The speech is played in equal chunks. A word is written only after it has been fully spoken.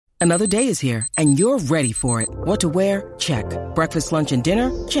Another day is here, and you're ready for it. What to wear? Check. Breakfast, lunch, and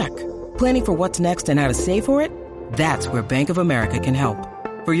dinner? Check. Planning for what's next and how to save for it? That's where Bank of America can help.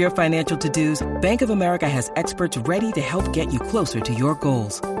 For your financial to-dos, Bank of America has experts ready to help get you closer to your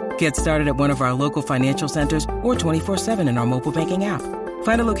goals. Get started at one of our local financial centers or 24/7 in our mobile banking app.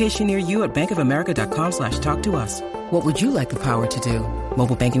 Find a location near you at bankofamerica.com/talktous. What would you like the power to do?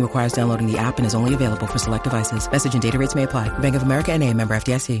 Mobile banking requires downloading the app and is only available for select devices. Message and data rates may apply. Bank of America N.A., member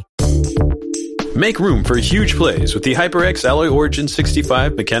FDIC. Make room for huge plays with the HyperX Alloy Origin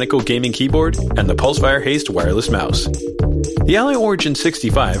 65 mechanical gaming keyboard and the Pulsefire Haste wireless mouse. The Alloy Origin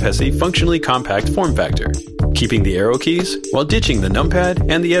 65 has a functionally compact form factor, keeping the arrow keys while ditching the numpad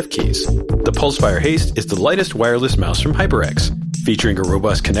and the F keys. The Pulsefire Haste is the lightest wireless mouse from HyperX, featuring a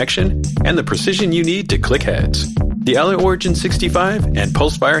robust connection and the precision you need to click heads. The Alloy Origin 65 and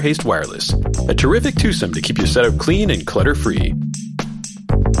Pulsefire Haste Wireless, a terrific twosome to keep your setup clean and clutter-free.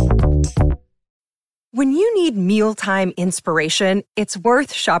 When you need mealtime inspiration, it's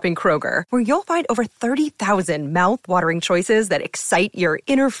worth shopping Kroger, where you'll find over 30,000 mouth-watering choices that excite your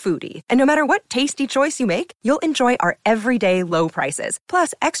inner foodie. And no matter what tasty choice you make, you'll enjoy our everyday low prices,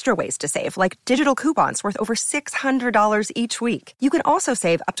 plus extra ways to save, like digital coupons worth over $600 each week. You can also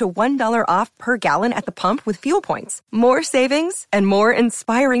save up to $1 off per gallon at the pump with fuel points. More savings and more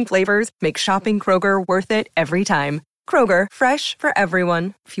inspiring flavors make shopping Kroger worth it every time. Kroger, fresh for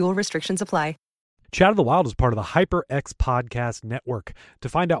everyone. Fuel restrictions apply. Chat of the Wild is part of the HyperX Podcast Network. To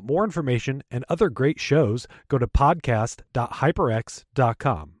find out more information and other great shows, go to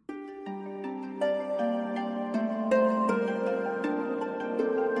podcast.hyperx.com.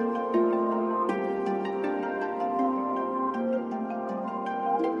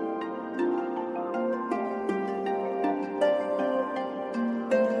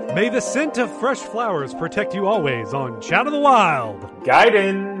 May the scent of fresh flowers protect you always on Chat of the Wild.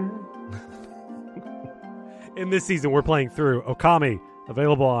 Gaiden. In this season, we're playing through Okami,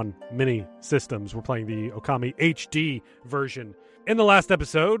 available on many systems. We're playing the Okami HD version. In the last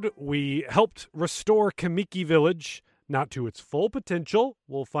episode, we helped restore Kamiki Village, not to its full potential.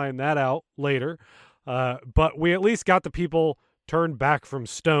 We'll find that out later. But we at least got the people turned back from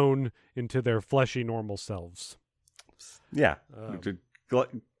stone into their fleshy, normal selves. Yeah. We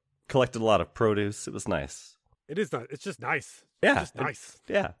collected a lot of produce. It was nice. It is nice. It's just nice. Yeah. It's just nice.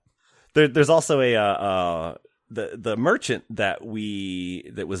 Yeah. There's also the merchant that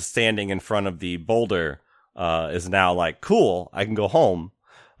was standing in front of the boulder is now like, cool, I can go home.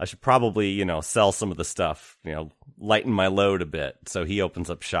 I should probably, sell some of the stuff, lighten my load a bit. So he opens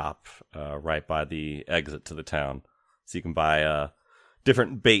up shop right by the exit to the town. So you can buy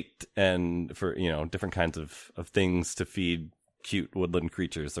different bait and for, different kinds of things to feed cute woodland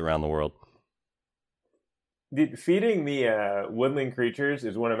creatures around the world. Feeding the woodland creatures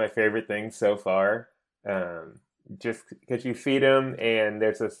is one of my favorite things so far. Just because you feed them, and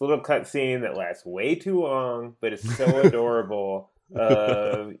there's this little cutscene that lasts way too long, but it's so adorable.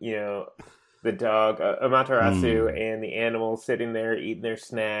 The dog Amaterasu and the animals sitting there eating their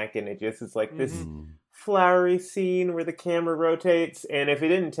snack, and it just is like this flowery scene where the camera rotates. And if it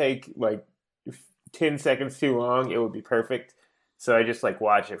didn't take like 10 seconds too long, it would be perfect. So I just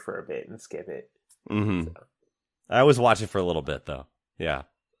watch it for a bit and skip it. Mm-hmm. So. I always watch it for a little bit, though. Yeah.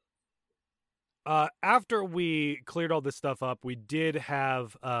 After we cleared all this stuff up, we did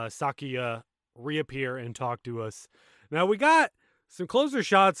have Sakuya reappear and talk to us. Now, we got some closer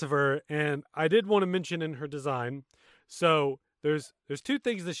shots of her, and I did want to mention in her design. So there's two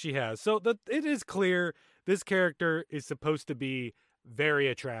things that she has. So it is clear this character is supposed to be very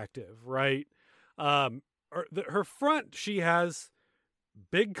attractive, right? Her front, she has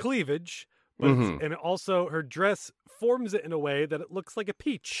big cleavage. And also her dress forms it in a way that it looks like a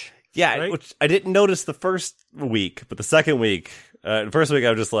peach. Yeah, right? Which I didn't notice the first week, but the second week, the first week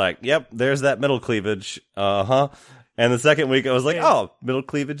I was just like, yep, there's that middle cleavage. And the second week I was like, middle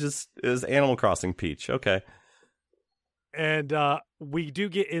cleavage is Animal Crossing peach. Okay. And we do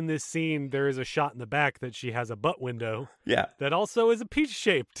get in this scene, there is a shot in the back that she has a butt window. Yeah. That also is a peach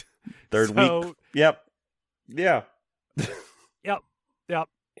shaped. Third week. Yep. Yeah. Yep.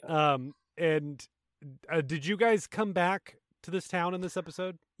 And did you guys come back to this town in this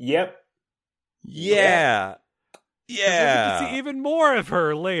episode? Yep. Yeah. We'll get to see even more of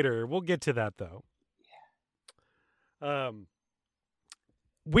her later. We'll get to that, though.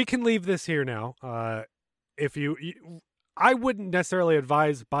 We can leave this here now. If I wouldn't necessarily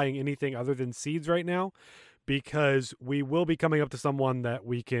advise buying anything other than seeds right now, because we will be coming up to someone that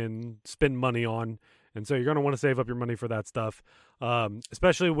we can spend money on. And so you're going to want to save up your money for that stuff,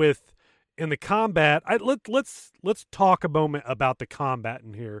 especially with in the combat, let's talk a moment about the combat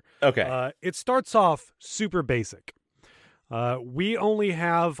in here. Okay. It starts off super basic. We only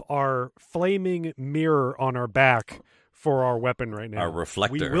have our flaming mirror on our back for our weapon right now. Our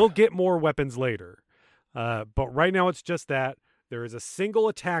reflector. We will get more weapons later. But right now it's just that. There is a single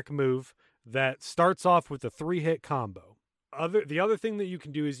attack move that starts off with a 3-hit combo. The other thing that you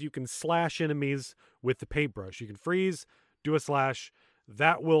can do is you can slash enemies with the paintbrush. You can freeze, do a slash.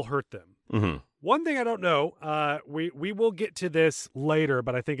 That will hurt them. Mm-hmm. One thing I don't know, we will get to this later,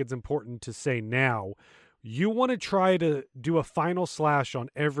 but I think it's important to say now. You want to try to do a final slash on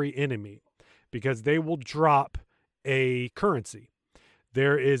every enemy because they will drop a currency.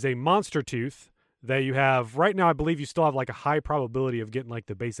 There is a monster tooth that you have right now. I believe you still have like a high probability of getting like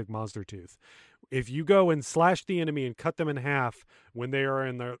the basic monster tooth. If you go and slash the enemy and cut them in half when they are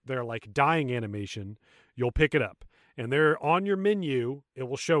in their like dying animation, you'll pick it up. And there on your menu, it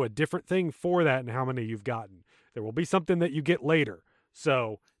will show a different thing for that and how many you've gotten. There will be something that you get later.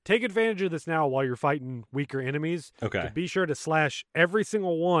 So take advantage of this now while you're fighting weaker enemies. Okay. Be sure to slash every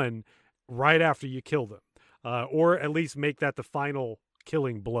single one right after you kill them. Or at least make that the final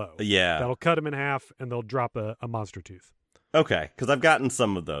killing blow. Yeah. That'll cut them in half and they'll drop a monster tooth. Okay, because I've gotten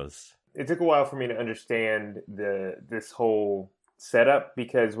some of those. It took a while for me to understand this whole setup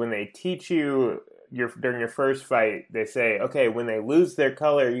because when they teach you during your first fight, they say, okay, when they lose their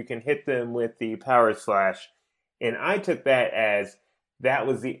color, you can hit them with the power slash. And I took that as that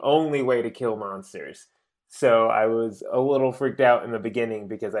was the only way to kill monsters. So I was a little freaked out in the beginning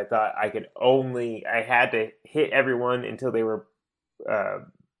because I thought I had to hit everyone until they were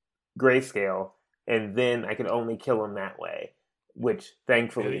grayscale, and then I could only kill them that way, which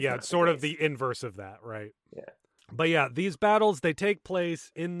thankfully is not it's sort the of the inverse of that, right? Yeah. But yeah, these battles, they take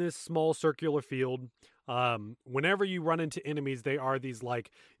place in this small circular field. Whenever you run into enemies, they are these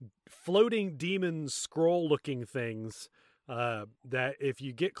like floating demon scroll looking things that if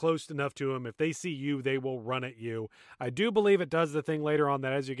you get close enough to them, if they see you, they will run at you. I do believe it does the thing later on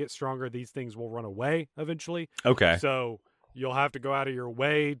that as you get stronger, these things will run away eventually. Okay. So you'll have to go out of your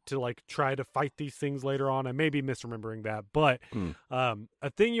way to like try to fight these things later on. I may be misremembering that, but a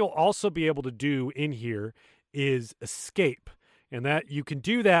thing you'll also be able to do in here is escape. And that you can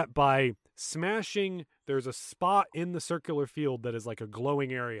do that by smashing. There's a spot in the circular field that is like a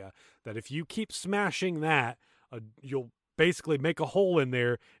glowing area that if you keep smashing that, you'll basically make a hole in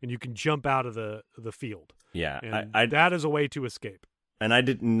there and you can jump out of the field. Yeah. And that is a way to escape. And I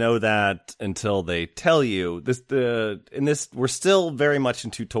didn't know that until they tell you we're still very much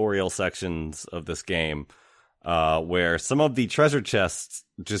in tutorial sections of this game, where some of the treasure chests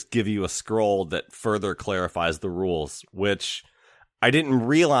just give you a scroll that further clarifies the rules, which I didn't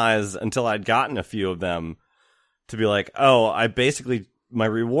realize until I'd gotten a few of them to be like, oh, my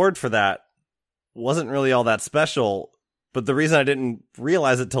reward for that wasn't really all that special. But the reason I didn't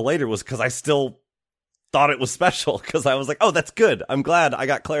realize it till later was because I still thought it was special, because I was like, oh, that's good. I'm glad I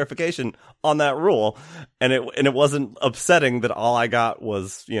got clarification on that rule. And it wasn't upsetting that all I got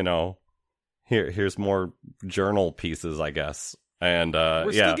was, here's more journal pieces, I guess. And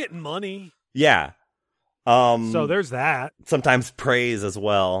we're still getting money. Yeah. So there's that. Sometimes praise as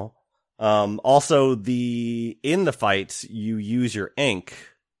well. Also, in the fight, you use your ink.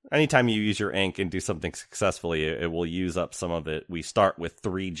 Anytime you use your ink and do something successfully, it will use up some of it. We start with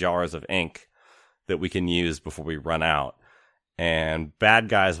 3 jars of ink that we can use before we run out. And bad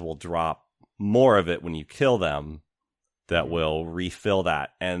guys will drop more of it when you kill them that will refill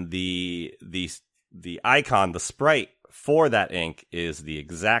that. And the icon, the sprite for that ink is the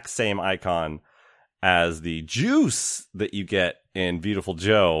exact same icon as the juice that you get in Beautiful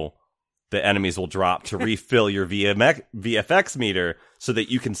Joe. The enemies will drop to refill your VFX meter so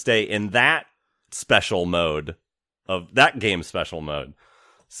that you can stay in that special mode of that game's special mode.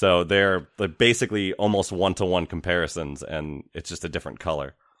 So they're basically almost one-to-one comparisons, and it's just a different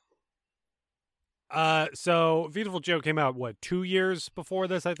color. So Beautiful Joe came out 2 years before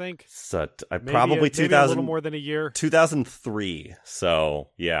this, I think. So maybe probably 2000, a little more than a year. 2003. So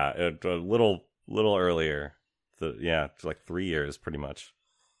yeah, a little earlier. It's like 3 years, pretty much.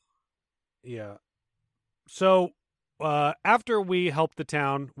 Yeah. So after we help the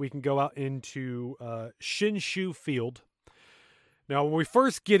town, we can go out into Shinshu Field. Now, when we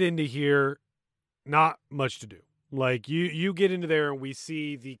first get into here, not much to do. Like, you get into there and we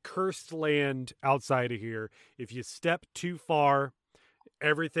see the cursed land outside of here. If you step too far,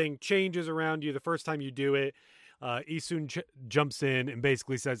 everything changes around you. The first time you do it, Isun jumps in and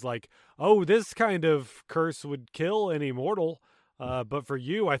basically says, like, oh, this kind of curse would kill an immortal. But for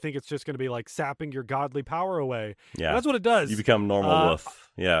you, I think it's just going to be like sapping your godly power away. Yeah. And that's what it does. You become normal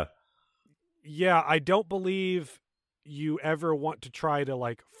wolf. Yeah. Yeah, I don't believe you ever want to try to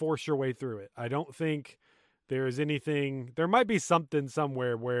like force your way through it. I don't think there is anything. There might be something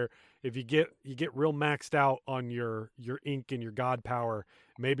somewhere where if you get real maxed out on your ink and your god power,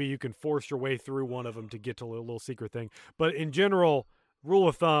 maybe you can force your way through one of them to get to a little secret thing. But in general, rule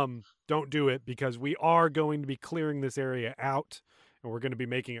of thumb, don't do it because we are going to be clearing this area out and we're going to be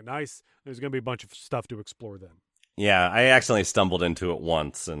making it nice. There's going to be a bunch of stuff to explore then. Yeah, I accidentally stumbled into it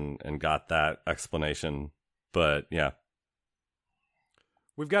once and got that explanation. But yeah.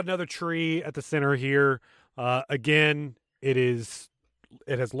 We've got another tree at the center here. Again, it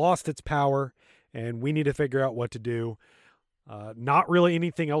has lost its power, and we need to figure out what to do. Not really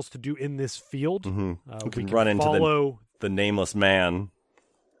anything else to do in this field. Mm-hmm. We can can run follow... into the nameless man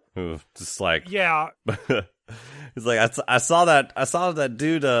who just like yeah. He's like, I saw that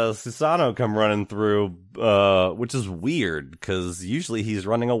dude Susano come running through, which is weird because usually he's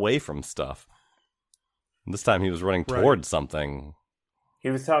running away from stuff. This time he was running towards something. He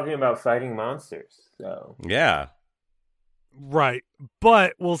was talking about fighting monsters, so... Yeah. Right.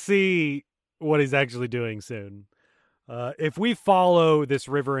 But we'll see what he's actually doing soon. If we follow this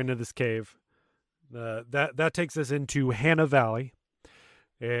river into this cave, that takes us into Hannah Valley.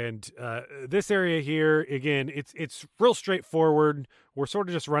 And this area here, again, it's real straightforward. We're sort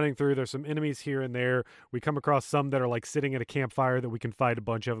of just running through. There's some enemies here and there. We come across some that are like sitting at a campfire that we can fight a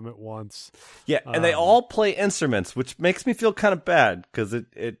bunch of them at once. Yeah, and they all play instruments, which makes me feel kind of bad because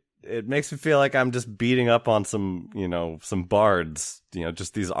it makes me feel like I'm just beating up on some bards,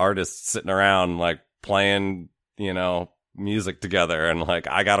 just these artists sitting around like playing, music together, and like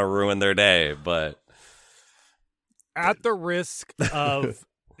I gotta ruin their day. But at the risk of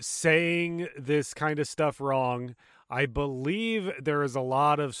saying this kind of stuff wrong, I believe there is a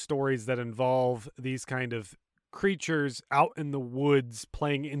lot of stories that involve these kind of creatures out in the woods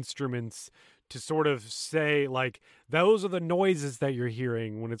playing instruments to sort of say, like, those are the noises that you're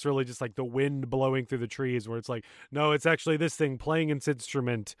hearing, when it's really just like the wind blowing through the trees, where it's like, no, it's actually this thing playing its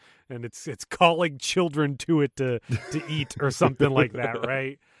instrument and it's calling children to it to eat or something like that,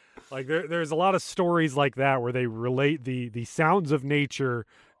 right? Like there's a lot of stories like that where they relate the sounds of nature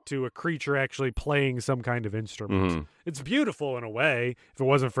to a creature actually playing some kind of instrument. Mm-hmm. It's beautiful in a way, if it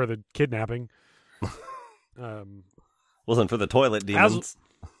wasn't for the kidnapping. Wasn't for the toilet demons.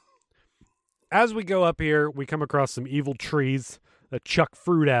 As we go up here, we come across some evil trees that chuck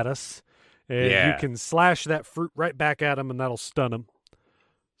fruit at us. And you can slash that fruit right back at them, and that'll stun them.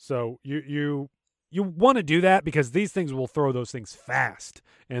 So you want to do that because these things will throw those things fast,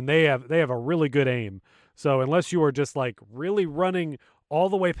 and they have a really good aim. So unless you are just like really running all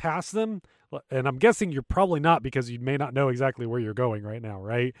the way past them, and I'm guessing you're probably not because you may not know exactly where you're going right now,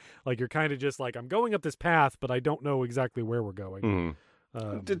 right? Like you're kind of just like, I'm going up this path, but I don't know exactly where we're going.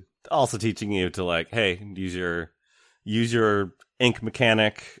 Also teaching you to like, hey, use your ink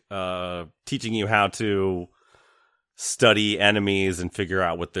mechanic, teaching you how to study enemies and figure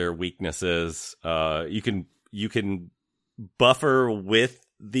out what their weakness is. You can buffer with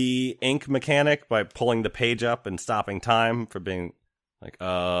the ink mechanic by pulling the page up and stopping time for being like,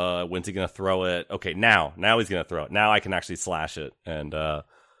 when's he gonna throw it? Okay, now he's gonna throw it. Now I can actually slash it and and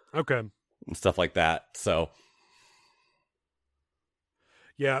stuff like that. So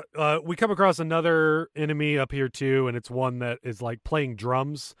yeah, we come across another enemy up here too, and it's one that is like playing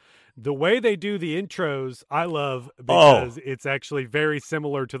drums. The way they do the intros, I love because it's actually very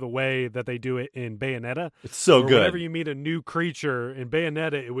similar to the way that they do it in Bayonetta. It's so good. Whenever you meet a new creature in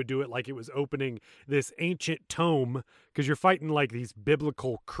Bayonetta, it would do it like it was opening this ancient tome because you're fighting like these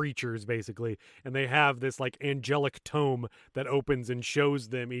biblical creatures basically, and they have this like angelic tome that opens and shows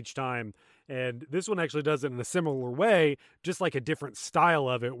them each time. And this one actually does it in a similar way, just like a different style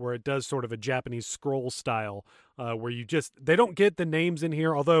of it, where it does sort of a Japanese scroll style, where they don't get the names in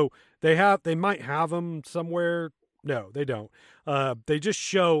here, although they might have them somewhere. No, they don't. They just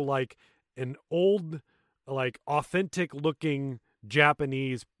show like an old, like authentic looking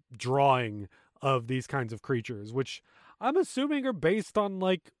Japanese drawing of these kinds of creatures, which I'm assuming are based on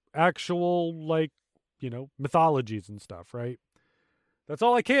like actual like, mythologies and stuff, right? That's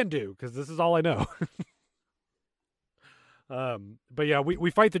all I can do because this is all I know. But yeah,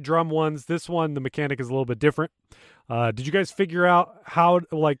 we fight the drum ones. This one, the mechanic is a little bit different. Did you guys figure out how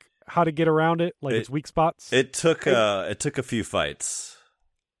to get around it? Like its weak spots? It took a few fights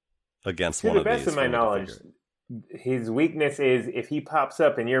against one of these. To the best of my knowledge, his weakness is if he pops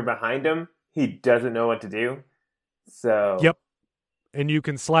up and you're behind him, he doesn't know what to do. So yep, and you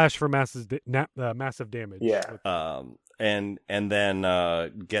can slash for massive damage. Yeah. And then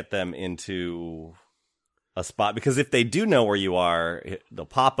get them into a spot, because if they do know where you are, they'll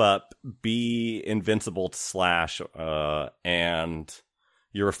pop up, be invincible to slash, and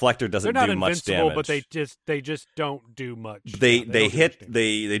your reflector doesn't They're not do much invincible, damage. but they just don't do much. They Yeah, don't hit do much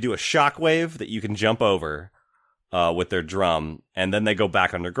damage. they do a shockwave that you can jump over with their drum, and then they go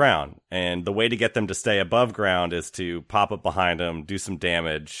back underground. And the way to get them to stay above ground is to pop up behind them, do some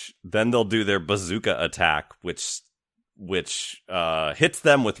damage. Then they'll do their bazooka attack, which hits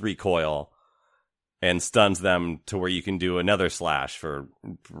them with recoil and stuns them to where you can do another slash for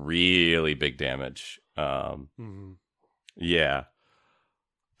really big damage. Yeah.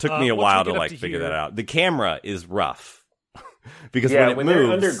 Took me a once while we to get up to figure here- that out. The camera is rough because Yeah, when it they're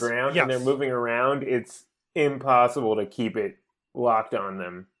moves, underground and they're Yes. moving around, it's impossible to keep it locked on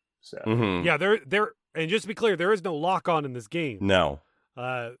them. So Mhm. Yeah, they're and just to be clear, there is no lock on in this game. No.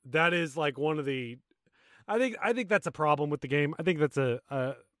 That is like one of the. I think that's a problem with the game. I think that's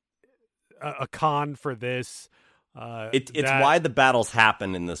a con for this. It's why the battles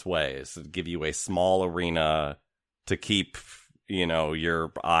happen in this way, is to give you a small arena to keep,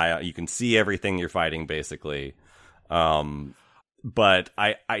 your eye. You can see everything you're fighting, basically. But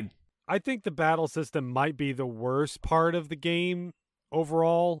I think the battle system might be the worst part of the game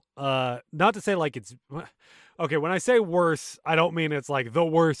overall. Not to say like it's okay. When I say worse, I don't mean it's like the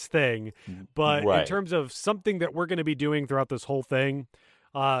worst thing, but in Right. terms of something that we're going to be doing throughout this whole thing,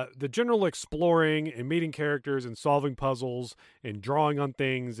 the general exploring and meeting characters and solving puzzles and drawing on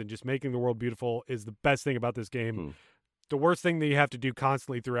things and just making the world beautiful is the best thing about this game. The worst thing that you have to do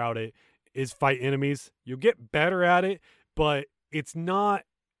constantly throughout it is fight enemies. You'll get better at it, but it's not.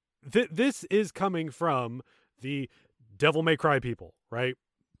 This is coming from the Devil May Cry people, right?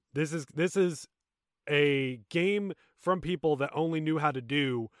 This is a game from people that only knew how to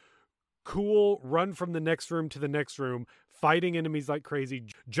do cool run from the next room to the next room, fighting enemies like crazy,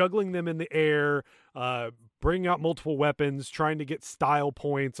 juggling them in the air, bringing out multiple weapons, trying to get style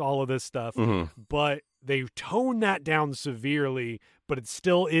points, all of this stuff. But they tone that down severely, but it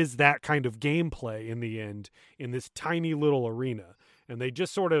still is that kind of gameplay in the end in this tiny little arena. And they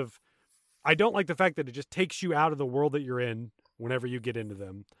just sort of, I don't like the fact that it just takes you out of the world that you're in whenever you get into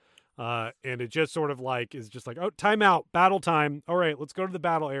them. And it just sort of like is just like, oh, time out, battle time. All right, let's go to the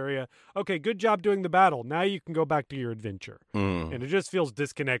battle area. Okay, good job doing the battle. Now you can go back to your adventure. And it just feels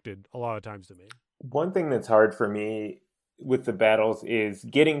disconnected a lot of times to me. one thing that's hard for me with the battles is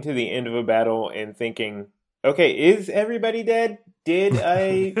getting to the end of a battle and thinking, okay, is everybody dead? Did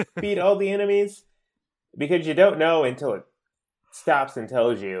I beat all the enemies? Because you don't know until it stops and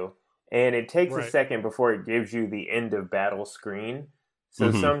tells you. And it takes a second before it gives you the end of battle screen. So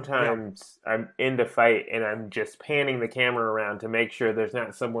sometimes I'm in the fight and I'm just panning the camera around to make sure there's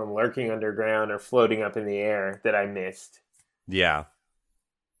not someone lurking underground or floating up in the air that I missed. Yeah.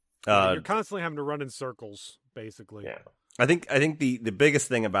 You're constantly having to run in circles, basically. Yeah. I think the biggest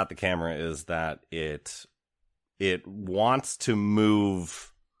thing about the camera is that it wants to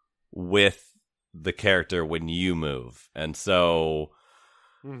move with the character when you move. And so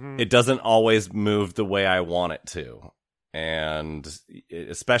it doesn't always move the way I want it to. And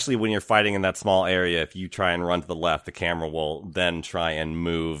especially when you're fighting in that small area, if you try and run to the left, the camera will then try and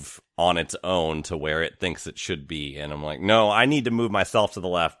move on its own to where it thinks it should be. And I'm like, no, I need to move myself to the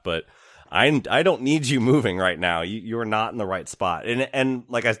left, but I don't need you moving right now. You're not in the right spot. And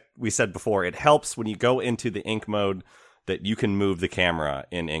like we said before, it helps when you go into the ink mode that you can move the camera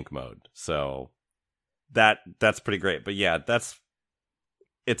in ink mode. So that's pretty great. But yeah,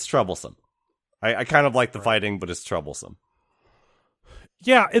 it's troublesome. I kind of like the fighting, but it's troublesome.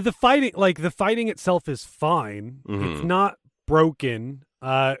 Yeah, the fighting itself is fine. It's not broken.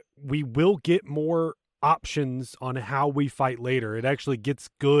 We will get more options on how we fight later. It actually gets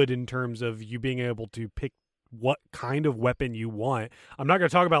good in terms of you being able to pick what kind of weapon you want. I'm not going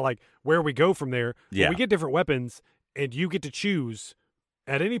to talk about like where we go from there. Yeah. We get different weapons, and you get to choose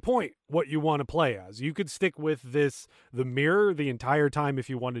at any point what you want to play as. You could stick with the mirror the entire time if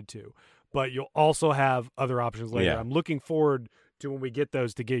you wanted to, but you'll also have other options later. Yeah. I'm looking forward to when we get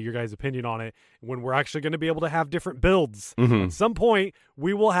those to get your guys' opinion on it, when we're actually going to be able to have different builds. At some point,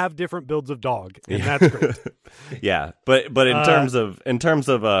 we will have different builds of dog, and that's great. Yeah, but in terms of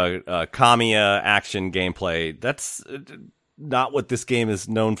Kamiya action gameplay, that's not what this game is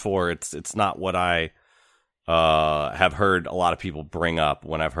known for. It's not what I have heard a lot of people bring up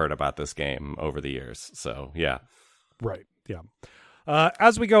when I've heard about this game over the years. So yeah, right, yeah.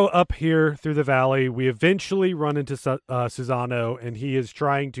 As we go up here through the valley, we eventually run into Susano, and he is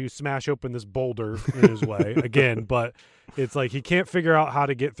trying to smash open this boulder in his way again, but it's like he can't figure out how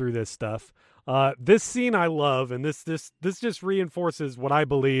to get through this stuff. This scene I love, and this just reinforces what I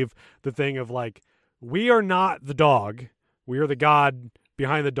believe the thing of like we are not the dog. We are the God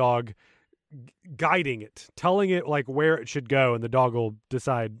behind the dog, guiding it, telling it like where it should go, and the dog will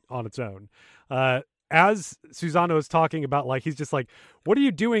decide on its own. As Susano is talking about, like, he's just like, what are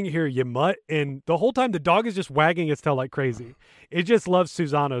you doing here, you mutt? And the whole time the dog is just wagging its tail like crazy. It just loves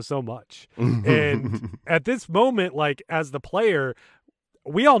Susano so much. And at this moment, like, as the player,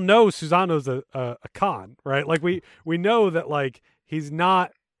 we all know Susano's a con, right? Like, we know that, like, he's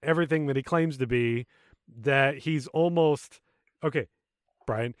not everything that he claims to be, that he's almost, okay,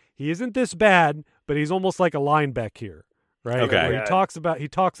 Brian, he isn't this bad, but he's almost like a Linebeck here. Right. Okay. Where he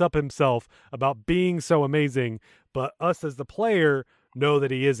talks up himself about being so amazing, but us as the player know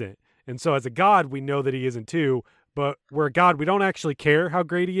that he isn't. And so as a god, we know that he isn't too. But we're a god, we don't actually care how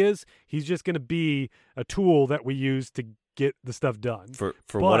great he is. He's just going to be a tool that we use to get the stuff done. For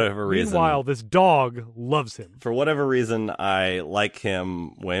whatever reason. Meanwhile, this dog loves him. For whatever reason, I like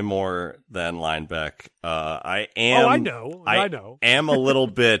him way more than Linebeck. I know. Am a little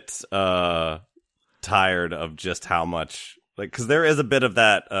bit tired of just how much, like, because there is a bit of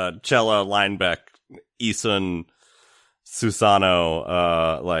that Cella, Linebeck, Isun,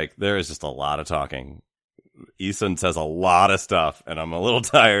 Susano, like, there is just a lot of talking. Isun says a lot of stuff, and I'm a little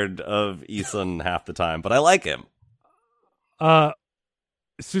tired of Isun half the time, but I like him.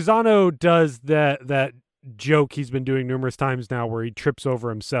 Susano does that joke he's been doing numerous times now where he trips over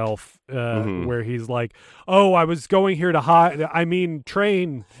himself, where he's like, oh, I was going here to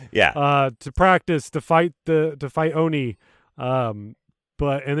train to practice to fight Oni,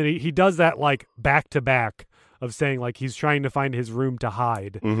 but and then he does that like back to back of saying like he's trying to find his room to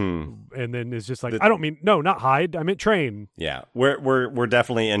hide, and then it's just like, I don't mean, no, not hide, I meant train. Yeah, we're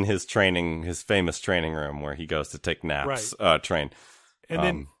definitely in his famous training room where he goes to take naps, right. Train, and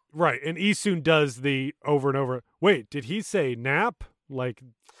then right, and Isun does the over and over. Wait, did he say nap? Like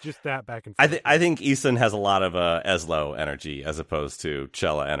just that back and forth. I think Isun has a lot of Eslo energy as opposed to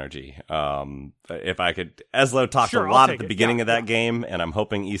Cella energy. If I could, Eslo talked a lot at the beginning of that game, and I'm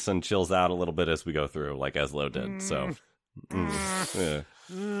hoping Isun chills out a little bit as we go through, like Eslo did. So,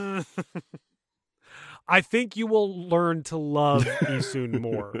 I think you will learn to love Isun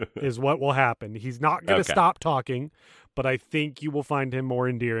more. Is what will happen. He's not going to stop talking, but I think you will find him more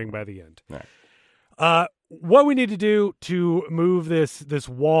endearing by the end. Right. What we need to do to move this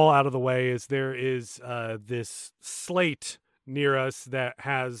wall out of the way is there is this slate near us that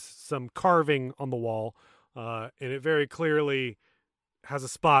has some carving on the wall, and it very clearly has a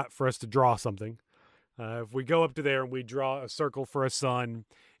spot for us to draw something. If we go up to there and we draw a circle for a sun,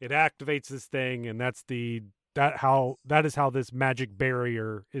 it activates this thing, and that is how this magic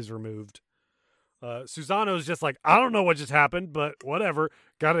barrier is removed. Susano's just like, I don't know what just happened, but whatever.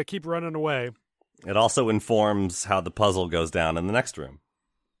 Got to keep running away. It also informs how the puzzle goes down in the next room.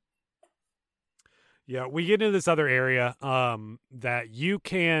 Yeah, we get into this other area that you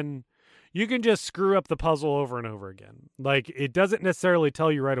can just screw up the puzzle over and over again. Like, it doesn't necessarily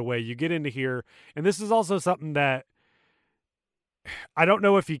tell you right away. You get into here, and this is also something that I don't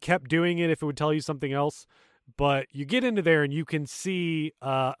know if you kept doing it, if it would tell you something else, but you get into there and you can see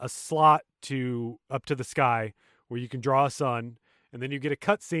a slot up to the sky where you can draw a sun, and then you get a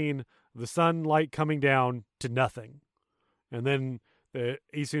cutscene, the sunlight coming down to nothing. And then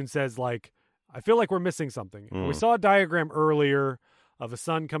Isun says, like, I feel like we're missing something. We saw a diagram earlier of a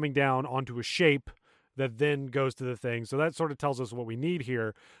sun coming down onto a shape that then goes to the thing. So that sort of tells us what we need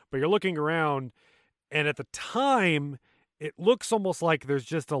here. But you're looking around, and at the time, it looks almost like there's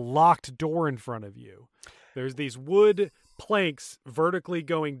just a locked door in front of you. There's these wood planks vertically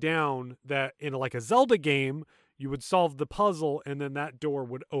going down that in like a Zelda game, you would solve the puzzle and then that door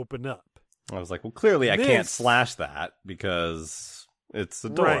would open up. I was like, well, clearly I can't slash that because it's a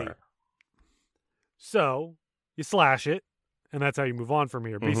door. Right. So you slash it, and that's how you move on from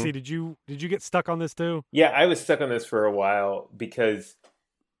here. BC, did you get stuck on this too? Yeah, I was stuck on this for a while because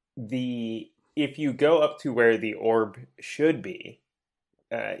if you go up to where the orb should be,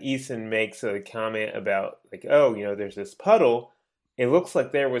 Isun makes a comment about like, oh, there's this puddle. It looks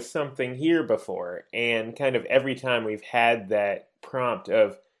like there was something here before. And kind of every time we've had that prompt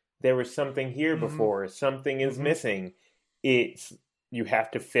of there was something here before, something is missing, you have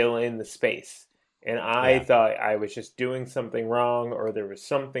to fill in the space. And I thought I was just doing something wrong, or there was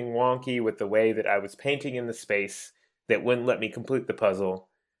something wonky with the way that I was painting in the space that wouldn't let me complete the puzzle.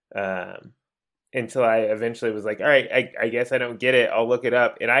 Until I eventually was like, all right, I guess I don't get it. I'll look it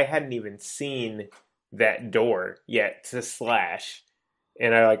up. And I hadn't even seen that door yet to slash.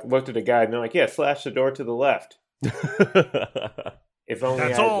 And I looked at a guide and they're like, yeah, slash the door to the left. If only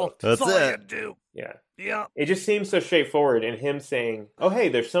That's all. That's all it. I had to do. Yeah. Yeah. It just seems so straightforward. And him saying, oh, hey,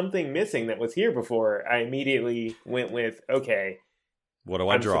 there's something missing that was here before. I immediately went with, okay, What do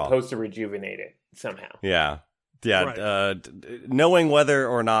I I'm draw? supposed to rejuvenate it somehow. Yeah. Yeah. Right. Knowing whether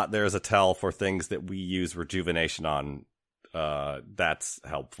or not there's a tell for things that we use rejuvenation on, that's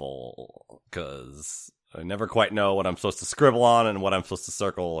helpful because I never quite know what I'm supposed to scribble on and what I'm supposed to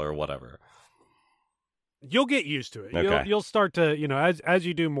circle or whatever. You'll get used to it. Okay. You'll start to, as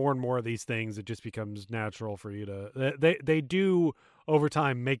you do more and more of these things, it just becomes natural for you to. They do over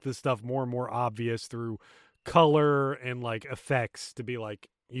time make this stuff more and more obvious through color and like effects to be like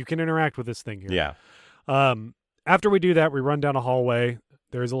you can interact with this thing here. Yeah. After we do that, we run down a hallway.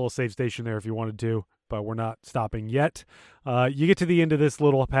 There's a little save station there if you wanted to, but we're not stopping yet. You get to the end of this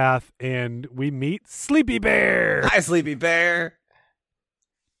little path, and we meet Sleepy Bear. Hi, Sleepy Bear.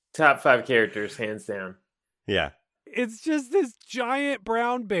 Top 5 characters, hands down. Yeah. It's just this giant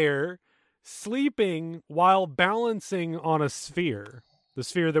brown bear sleeping while balancing on a sphere, the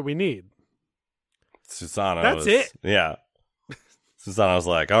sphere that we need. Susanoo. That's it. Yeah. Susanoo's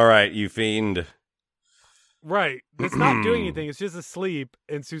like, all right, you fiend. Right. It's not doing anything. It's just asleep.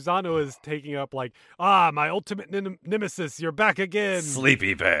 And Susanoo is taking up like, my ultimate nemesis. You're back again.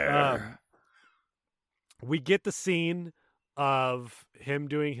 Sleepy Bear. We get the scene of him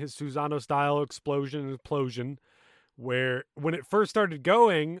doing his Susanoo style implosion, where when it first started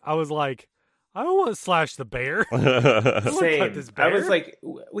going, I was like, I don't want to slash the bear. I don't want to Same. cut this bear. I was like,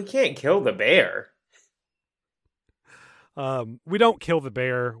 we can't kill the bear. We don't kill the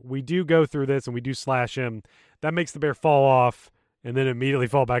bear. We do go through this and we do slash him. That makes the bear fall off and then immediately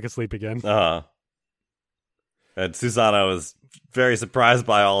fall back asleep again. And Susanoo is very surprised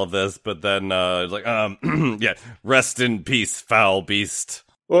by all of this, but then like, yeah, rest in peace, foul beast.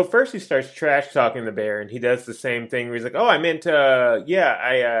 Well, at first he starts trash talking the bear, and he does the same thing where he's like, oh, I meant,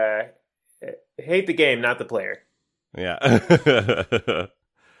 I hate the game, not the player. Yeah.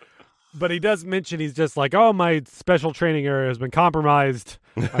 But he does mention he's just like, oh, my special training area has been compromised.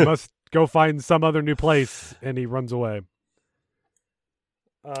 I must go find some other new place. And he runs away.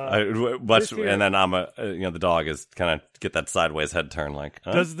 And then the dog is kind of get that sideways head turn, like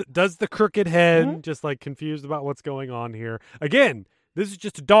does the crooked head just like confused about what's going on here? Again, this is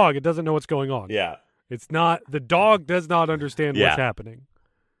just a dog; it doesn't know what's going on. Yeah, it's not the dog does not understand what's happening.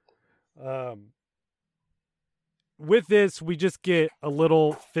 With this, we just get a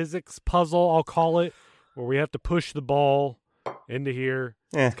little physics puzzle, I'll call it, where we have to push the ball into here.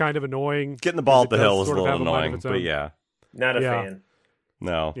 It's kind of annoying. Getting the ball at the hill was a sort of little have a mind of annoying, its own. but yeah, not a fan.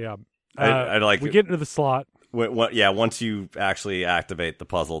 No. Yeah. I like we get into the slot. Once you actually activate the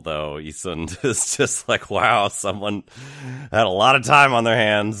puzzle, though, Isund is just like, wow, someone had a lot of time on their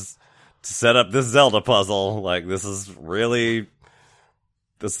hands to set up this Zelda puzzle. Like, this is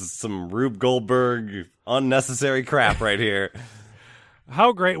some Rube Goldberg unnecessary crap right here.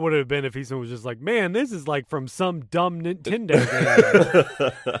 How great would it have been if Isund was just like, man, this is like from some dumb Nintendo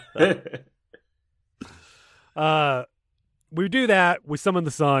game. We do that. We summon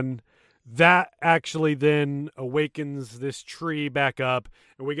the sun. That actually then awakens this tree back up,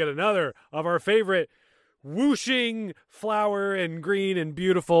 and we get another of our favorite whooshing flower and green and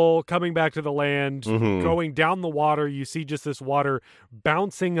beautiful coming back to the land, going down the water. You see just this water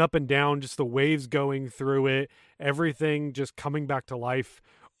bouncing up and down, just the waves going through it, everything just coming back to life.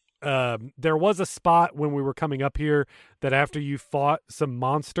 There was a spot when we were coming up here that after you fought some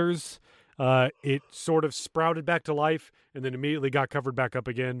monsters, it sort of sprouted back to life and then immediately got covered back up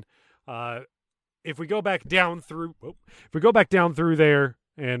again. If we go back down through there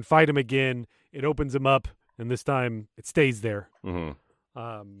and fight him again, it opens him up, and this time it stays there.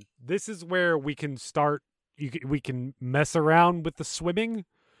 This is where we can start. We can mess around with the swimming.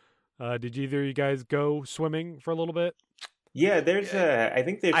 Did either of you guys go swimming for a little bit? Yeah, I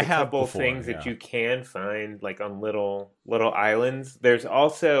think there's a couple before, things that you can find like on little islands. There's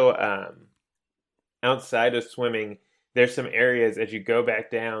also outside of swimming, there's some areas as you go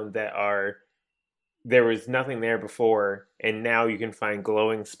back down there was nothing there before, and now you can find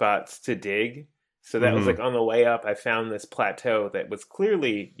glowing spots to dig. So that was like on the way up, I found this plateau that was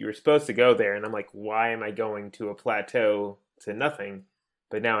clearly you were supposed to go there, and I'm like, why am I going to a plateau to nothing?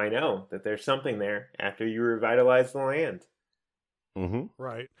 But now I know that there's something there after you revitalize the land.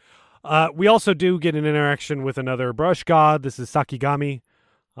 Right. We also do get an interaction with another brush god. This is Sakigami.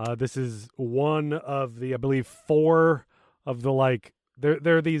 This is one of the, I believe, 4 of the like.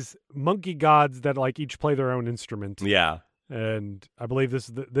 There are these monkey gods that like each play their own instrument. Yeah, and I believe this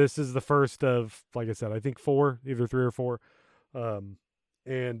is the first of, like I said, I think 4, either 3 or 4.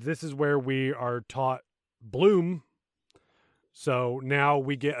 And this is where we are taught Bloom, So now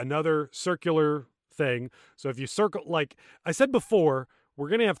we get another circular thing. So if you circle, like I said before, we're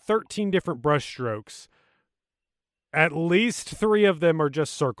going to have 13 different brush strokes. At least 3 of them are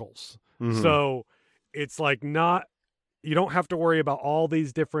just circles. Mm-hmm. So it's like you don't have to worry about all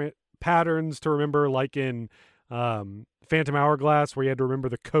these different patterns to remember, like in Phantom Hourglass, where you had to remember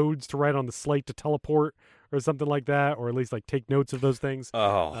the codes to write on the slate to teleport or something like that, or at least like take notes of those things.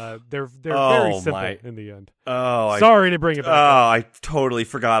 They're very simple in the end. Sorry to bring it back up. I totally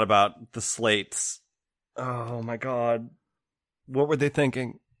forgot about the slates. Oh my god. What were they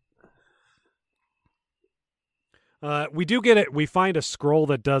thinking? We do get it. We find a scroll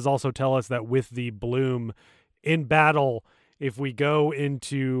that does also tell us that with the bloom in battle, if we go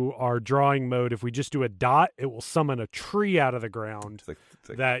into our drawing mode, if we just do a dot, it will summon a tree out of the ground It's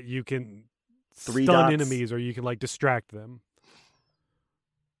like that you can 3 stun dots. enemies, or you can like distract them.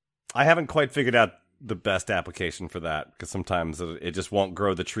 I haven't quite figured out the best application for that, because sometimes it just won't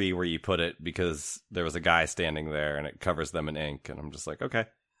grow the tree where you put it because there was a guy standing there and it covers them in ink, and I'm just like, okay.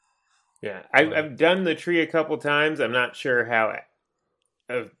 Yeah, I've done the tree a couple times. I'm not sure how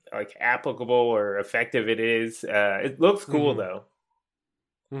like applicable or effective it is. It looks cool though.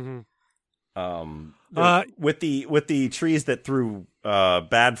 With the trees that threw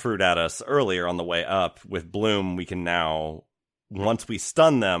bad fruit at us earlier on the way up, with Bloom, we can now, once we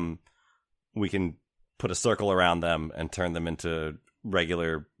stun them, we can put a circle around them and turn them into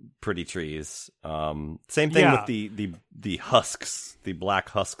regular pretty trees. Same thing with the husks, the black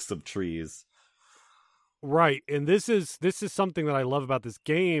husks of trees. Right, and this is something that I love about this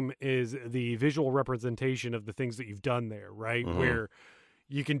game, is the visual representation of the things that you've done there, right? Mm-hmm. Where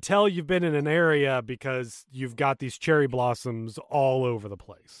you can tell you've been in an area because you've got these cherry blossoms all over the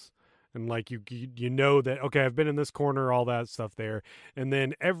place. And like you know that, okay, I've been in this corner, all that stuff there. And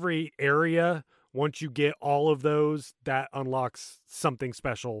then every area, once you get all of those, that unlocks something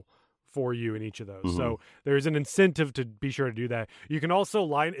special for you in each of those. Mm-hmm. So there's an incentive to be sure to do that. You can also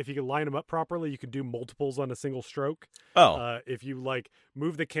if you can line them up properly, you can do multiples on a single stroke. If you like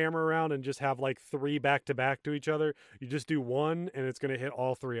move the camera around and just have like 3 back to back to each other, you just do 1 and it's going to hit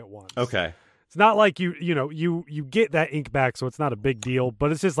all 3 at once. Okay. It's not like you get that ink back, so it's not a big deal,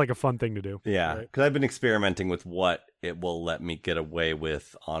 but it's just like a fun thing to do. Yeah, because I've been experimenting with what it will let me get away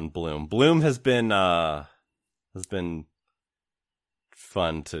with on Bloom. Bloom has been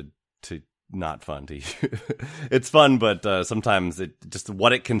fun to not fun to use. It's fun, but sometimes it just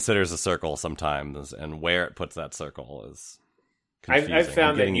what it considers a circle sometimes, and where it puts that circle is confusing. I've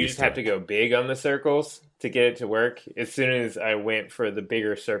found that you just have to go big on the circles to get it to work. As soon as I went for the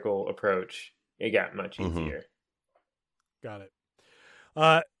bigger circle approach, it got much easier. Got it.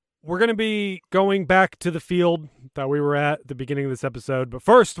 We're going to be going back to the field that we were at the beginning of this episode, but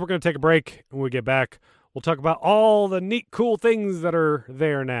first we're going to take a break, and when we get back, we'll talk about all the neat, cool things that are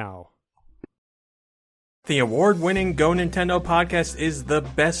there now. The award-winning Go Nintendo podcast is the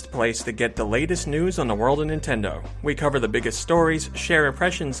best place to get the latest news on the world of Nintendo. We cover the biggest stories, share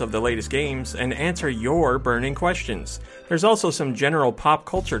impressions of the latest games, and answer your burning questions. There's also some general pop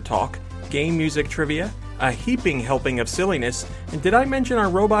culture talk, game music trivia, a heaping helping of silliness, and did I mention our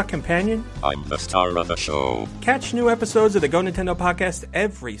robot companion? I'm the star of the show. Catch new episodes of the Go Nintendo podcast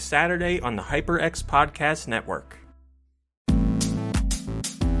every Saturday on the HyperX Podcast Network.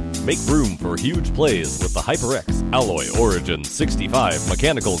 Make room for huge plays with the HyperX Alloy Origin 65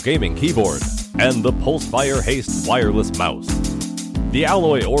 mechanical gaming keyboard and the Pulsefire Haste wireless mouse. The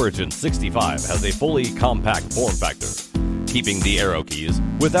Alloy Origin 65 has a fully compact form factor, keeping the arrow keys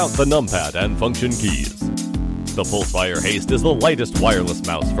without the numpad and function keys. The Pulsefire Haste is the lightest wireless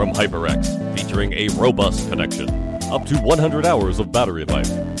mouse from HyperX, featuring a robust connection, up to 100 hours of battery life,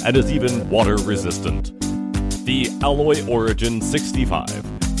 and is even water resistant. The Alloy Origin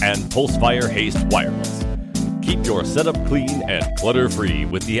 65 and Pulsefire Haste wireless. Keep your setup clean and clutter-free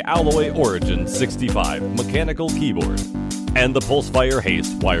with the Alloy Origin 65 mechanical keyboard and the Pulsefire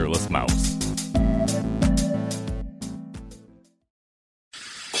Haste wireless mouse.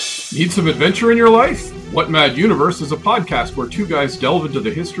 Need some adventure in your life? What Mad Universe is a podcast where 2 guys delve into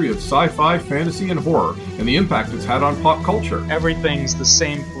the history of sci-fi, fantasy, and horror, and the impact it's had on pop culture. Everything's the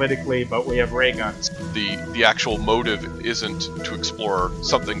same politically, but we have ray guns. The actual motive isn't to explore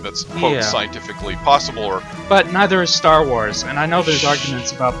something that's, quote, scientifically possible, But neither is Star Wars, and I know there's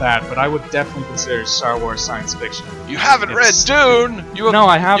arguments about that, but I would definitely consider Star Wars science fiction. You haven't read Dune! No,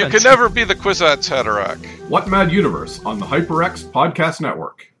 I haven't. You can never be the Kwisatz Haderach. What Mad Universe on the HyperX Podcast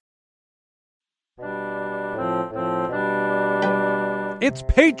Network. It's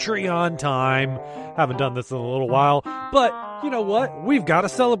Patreon time. Haven't done this in a little while, but you know what? We've got to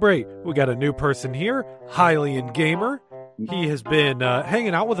celebrate. We got a new person here, Hylian Gamer. He has been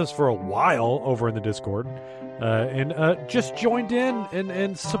hanging out with us for a while over in the Discord and just joined in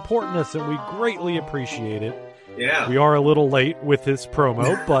and supporting us, and we greatly appreciate it. Yeah. We are a little late with his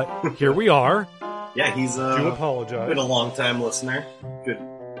promo, but here we are. Yeah, he's do apologize. Been a long-time listener.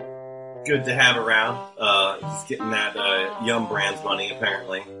 Good to have around. He's getting that Yum Brands money,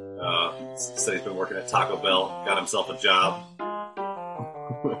 apparently. So he's been working at Taco Bell, got himself a job.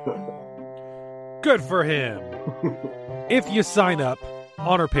 Good for him. If you sign up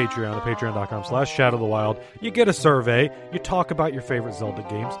on our Patreon, at patreon.com/Shadow of the Wild, you get a survey, you talk about your favorite Zelda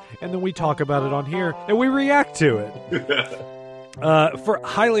games, and then we talk about it on here, and we react to it. For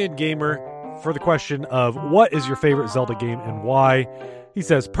Highland Gamer, for the question of what is your favorite Zelda game and why, he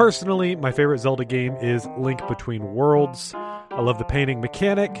says, personally, my favorite Zelda game is Link Between Worlds. I love the painting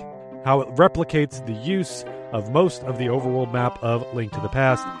mechanic, how it replicates the use of most of the overworld map of Link to the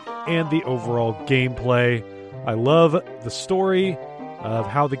Past, and the overall gameplay. I love the story of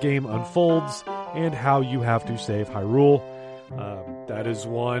how the game unfolds and how you have to save Hyrule. That is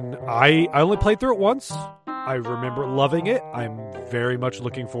one. I only played through it once. I remember loving it. I'm very much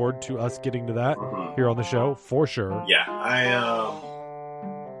looking forward to us getting to that here on the show, for sure. Yeah,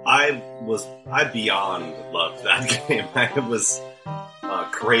 I beyond loved that game. I was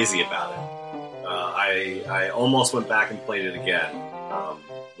crazy about it. I almost went back and played it again,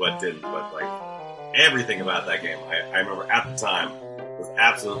 but didn't. But like everything about that game, I remember at the time was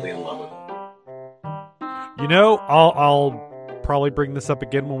absolutely in love with it. You know, I'll probably bring this up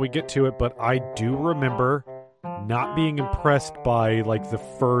again when we get to it, but I do remember not being impressed by like the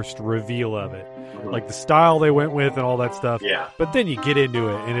first reveal of it. Like the style they went with and all that stuff. Yeah. But then you get into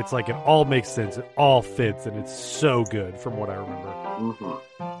it and it's like it all makes sense. It all fits and it's so good from what I remember. Mm-hmm.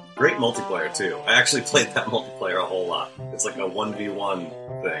 Great multiplayer too. I actually played that multiplayer a whole lot. It's like a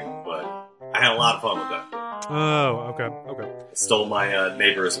 1v1 thing, but I had a lot of fun with that. Oh, okay. I stole my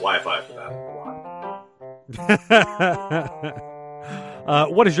neighbor's Wi-Fi for that a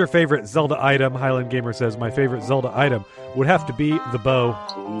lot. What is your favorite Zelda item? Highland Gamer says, my favorite Zelda item would have to be the bow.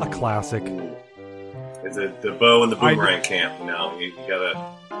 A classic. It's the bow and the boomerang camp. You know, you gotta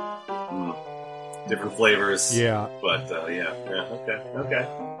different flavors. Yeah, but yeah. Okay.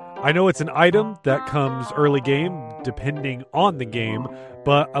 I know it's an item that comes early game, depending on the game,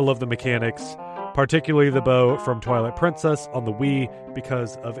 but I love the mechanics, particularly the bow from Twilight Princess on the Wii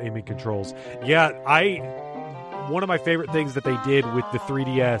because of aiming controls. Yeah, one of my favorite things that they did with the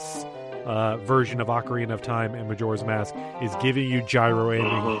 3DS version of Ocarina of Time and Majora's Mask is giving you gyro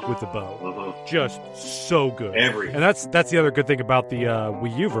aiming with the bow. Just so good. And that's the other good thing about the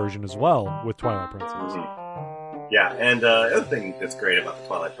Wii U version as well with Twilight Princess. Yeah, and the other thing that's great about the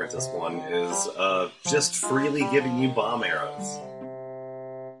Twilight Princess one is just freely giving you bomb arrows.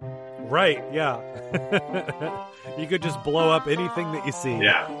 Right, yeah. You could just blow up anything that you see.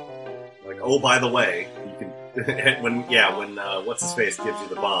 Yeah. Like, oh, by the way, you can... when What's-His-Face gives you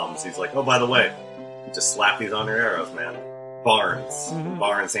the bombs, he's like, oh, by the way, you just slap these on your arrows, man. Barnes.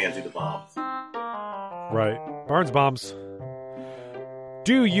 Barnes hands you the bombs. Right. Barnes bombs.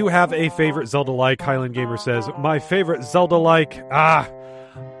 Do you have a favorite Zelda-like? Highland Gamer says, my favorite Zelda-like?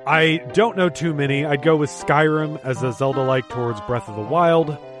 I don't know too many. I'd go with Skyrim as a Zelda-like towards Breath of the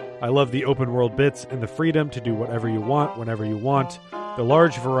Wild. I love the open world bits and the freedom to do whatever you want, whenever you want. The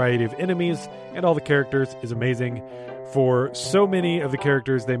large variety of enemies and all the characters is amazing. For so many of the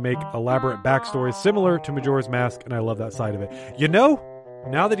characters, they make elaborate backstories similar to Majora's Mask, and I love that side of it. You know,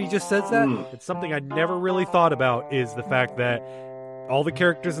 now that he just says that, it's something I never really thought about, is the fact that all the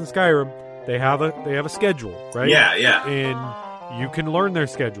characters in Skyrim, they have a schedule, right? Yeah. And you can learn their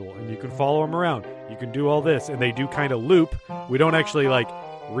schedule, and you can follow them around. You can do all this, and they do kind of loop. We don't actually,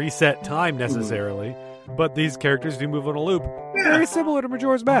 reset time necessarily, but these characters do move on a loop. Yeah. Very similar to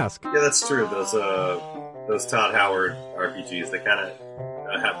Majora's Mask. Yeah, that's true. Those Todd Howard RPGs, they kind of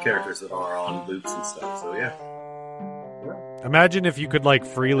have characters that are on loops and stuff, so yeah. Imagine if you could,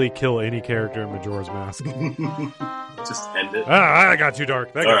 freely kill any character in Majora's Mask. Just end it. I got too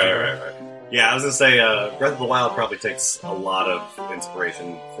dark. All right. Yeah, I was going to say, Breath of the Wild probably takes a lot of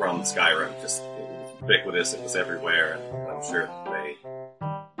inspiration from Skyrim. Just ubiquitous, it was everywhere, and I'm sure they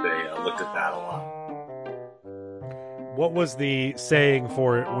looked at that a lot. What was the saying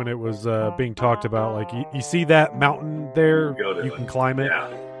for it when it was being talked about? You see that mountain there? You can climb it?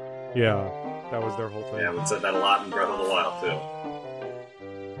 Yeah. That was their whole thing. Yeah, we said that a lot in Breath of the Wild, too.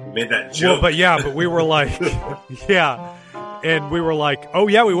 We made that joke. Well, but we were yeah. And we were like, oh,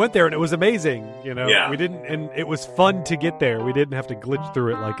 yeah, we went there, and it was amazing. Yeah. We didn't, and it was fun to get there. We didn't have to glitch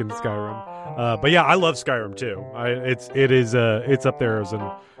through it like in Skyrim. But yeah, I love Skyrim, too. It's up there as an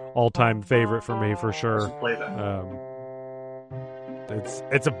all-time favorite for me, for sure. Play that.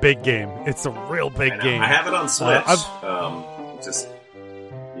 It's a big game. It's a real big game. I have it on Switch.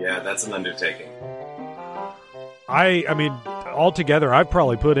 That's an undertaking. I mean, altogether, I've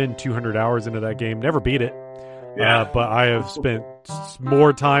probably put in 200 hours into that game. Never beat it. But I have spent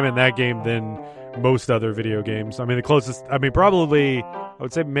more time in that game than most other video games. I mean, probably, I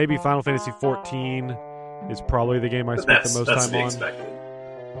would say maybe Final Fantasy 14 is probably the game I spent the most time on. Expected.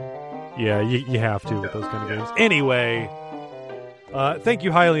 Yeah, you have to with those kind of games. Anyway, thank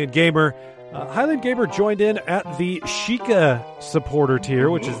you, Hylian Gamer. Hylian Gamer joined in at the Sheikah supporter tier,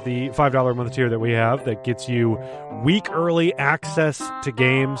 which is the $5 a month tier that we have that gets you week early access to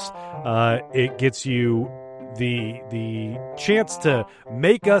games. It gets you the chance to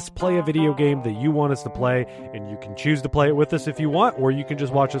make us play a video game that you want us to play, and you can choose to play it with us if you want, or you can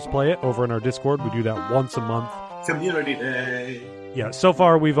just watch us play it over in our Discord. We do that once a month. Community Day. Yeah, so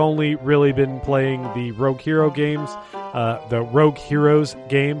far we've only really been playing the Rogue Hero games, the Rogue Heroes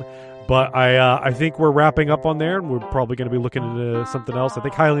game. But I think we're wrapping up on there, and we're probably going to be looking into something else. I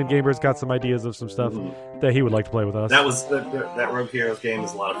think Hylian Gamer's got some ideas of some stuff that he would like to play with us. That Rogue Heroes game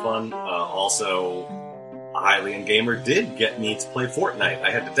is a lot of fun. Also, Hylian Gamer did get me to play Fortnite.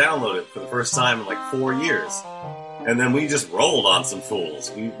 I had to download it for the first time in like 4 years. And then we just rolled on some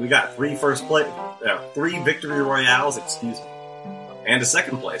fools. We got 3 victory royales, and a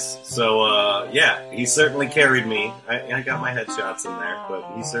second place. So, he certainly carried me. I got my headshots in there,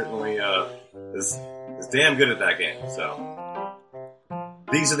 but he certainly is damn good at that game. So,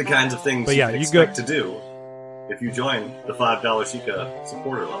 these are the kinds of things you can expect to do if you join the $5 Sheikah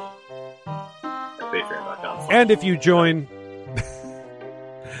supporter level at patreon.com. And if you join...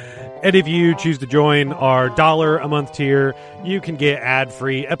 And if you choose to join our $1 a month tier, you can get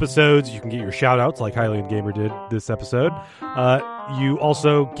ad-free episodes. You can get your shout-outs like Hylian Gamer did this episode. You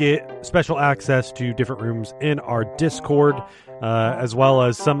also get special access to different rooms in our Discord, as well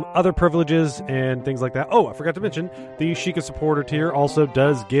as some other privileges and things like that. Oh, I forgot to mention, the Sheikah supporter tier also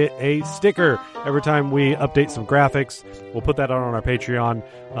does get a sticker every time we update some graphics. We'll put that on our Patreon.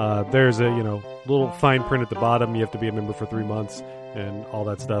 There's a little fine print at the bottom. You have to be a member for 3 months and all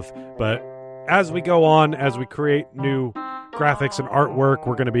that stuff. But as we go on, as we create new graphics and artwork,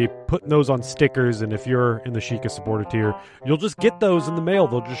 we're going to be putting those on stickers, and if you're in the Sheikah supporter tier, you'll just get those in the mail.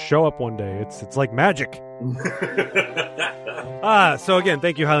 They'll just show up one day. It's like magic. So again,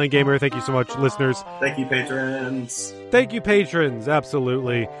 thank you, Hylian Gamer. Thank you so much, listeners. Thank you, patrons. Thank you, patrons.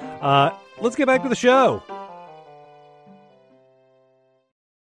 Absolutely. Let's get back to the show.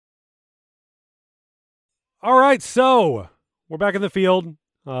 All right, so we're back in the field.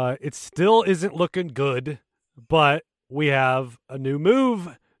 It still isn't looking good, but we have a new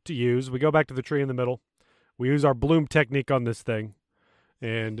move to use. We go back to the tree in the middle. We use our bloom technique on this thing,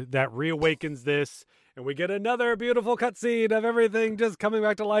 and that reawakens this, and we get another beautiful cutscene of everything just coming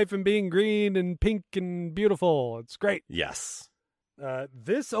back to life and being green and pink and beautiful. It's great. Yes.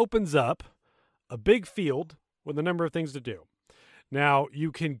 This opens up a big field with a number of things to do. Now,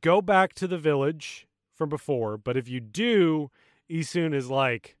 you can go back to the village from before, but if you do, Isun is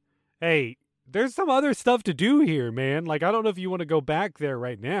like, hey, there's some other stuff to do here, man. Like, I don't know if you want to go back there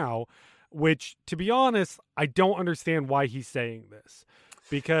right now, which, to be honest, I don't understand why he's saying this,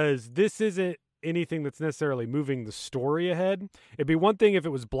 because this isn't anything that's necessarily moving the story ahead. It'd be one thing if it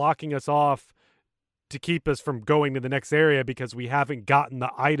was blocking us off to keep us from going to the next area because we haven't gotten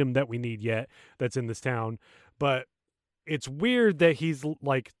the item that we need yet that's in this town. But it's weird that he's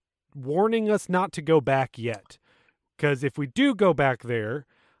like warning us not to go back yet, because if we do go back there,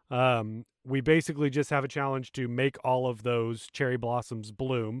 we basically just have a challenge to make all of those cherry blossoms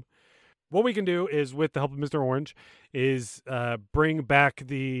bloom. What we can do is, with the help of Mr. Orange, is bring back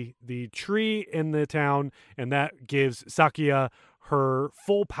the tree in the town, and that gives Sakuya her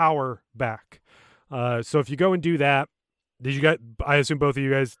full power back. So if you go and do that, I assume both of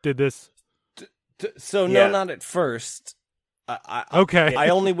you guys did this? So no, not at first. Okay. I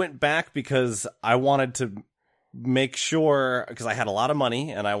only went back because I wanted to make sure, because I had a lot of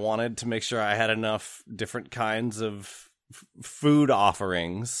money and I wanted to make sure I had enough different kinds of food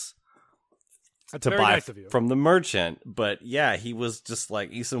offerings to buy from the merchant. But yeah, he was just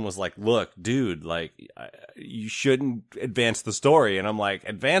like, Isun was like, look, dude, like, you shouldn't advance the story. And I'm like,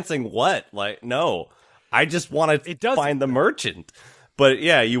 advancing what? Like, no, I just want to find the merchant. But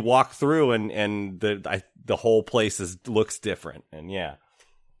yeah, you walk through and the whole place looks different. And yeah.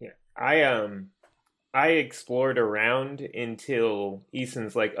 I explored around until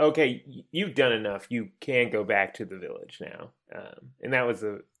Isun's like, okay, you've done enough. You can go back to the village now. And that was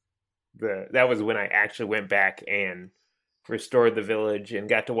that was when I actually went back and restored the village and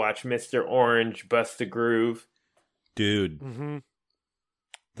got to watch Mr. Orange bust a groove. Dude. Mm-hmm.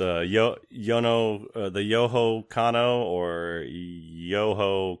 the Yoho Kano or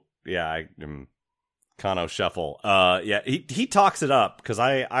Yoho, Kano Shuffle. He talks it up because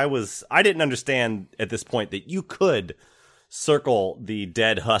I didn't understand at this point that you could circle the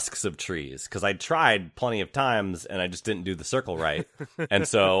dead husks of trees, because I tried plenty of times and I just didn't do the circle right. And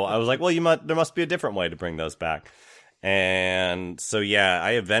so I was like, well, there must be a different way to bring those back. And so,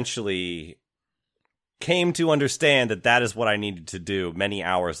 I eventually came to understand that is what I needed to do many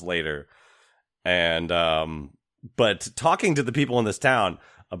hours later. And, but talking to the people in this town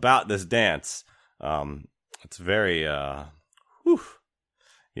about this dance, it's very, it's,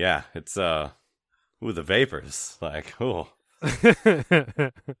 the vapors, like, ooh.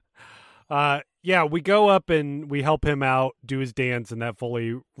 We go up and we help him out, do his dance, and that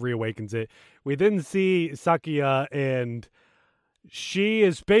fully reawakens it. We then see Sakuya, and she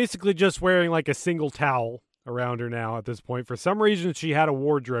is basically just wearing like a single towel around her now at this point. For some reason, she had a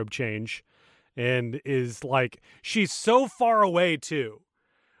wardrobe change and is like, she's so far away too.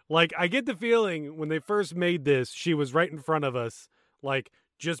 Like, I get the feeling when they first made this, she was right in front of us, like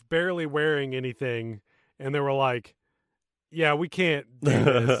just barely wearing anything. And they were like, yeah, we can't do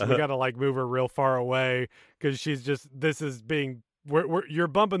this. We got to like move her real far away because she's just, you're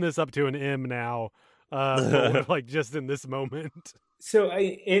bumping this up to an M now. But we're like just in this moment. So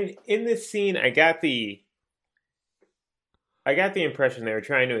in this scene, I got the impression they were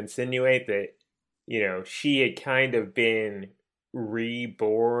trying to insinuate that, she had kind of been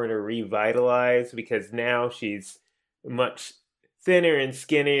reborn or revitalized because now she's much thinner and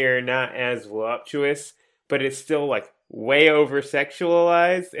skinnier, not as voluptuous, but it's still like way over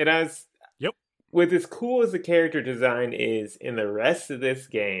sexualized. And I was, with as cool as the character design is in the rest of this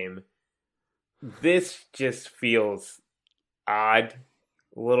game, this just feels odd,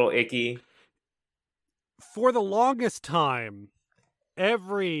 a little icky. For the longest time,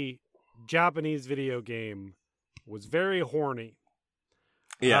 every Japanese video game was very horny.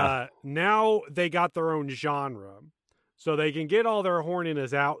 Yeah. Now they got their own genre, so they can get all their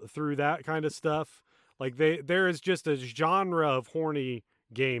horniness out through that kind of stuff. Like there is just a genre of horny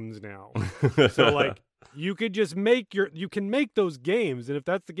games now. So like you could just you can make those games, and if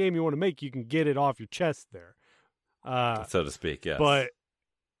that's the game you want to make, you can get it off your chest there. So to speak, yes. But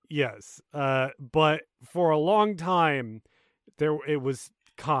yes. But for a long time it was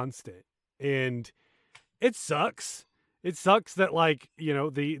constant. And it sucks. It sucks that like,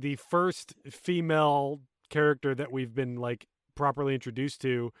 the first female character that we've been like properly introduced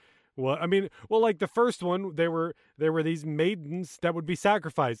to, like the first one, there were these maidens that would be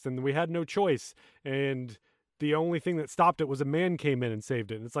sacrificed, and we had no choice. And the only thing that stopped it was a man came in and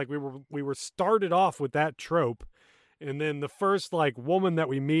saved it. And it's like we were started off with that trope, and then the first like woman that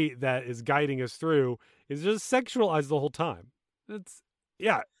we meet that is guiding us through is just sexualized the whole time. It's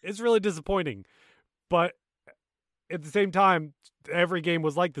really disappointing. But at the same time, every game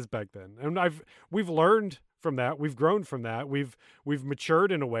was like this back then, and we've learned from that. We've grown from that. We've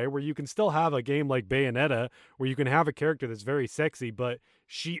matured in a way where you can still have a game like Bayonetta where you can have a character that's very sexy, but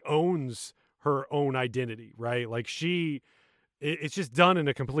she owns her own identity, right? Like it's just done in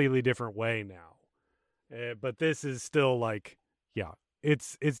a completely different way now. But this is still like,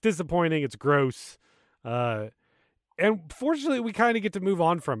 it's disappointing. It's gross. And fortunately, we kind of get to move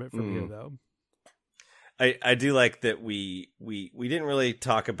on from it from here, though. I do like that we didn't really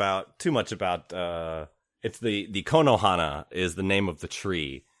talk about too much about it's the Konohana is the name of the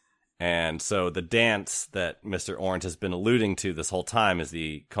tree, and so the dance that Mr. Orange has been alluding to this whole time is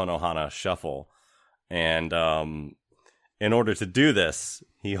the Konohana Shuffle, and in order to do this,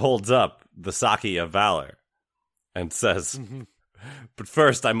 he holds up the Sake of Valor and says, "But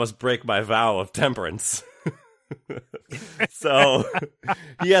first, I must break my vow of temperance." So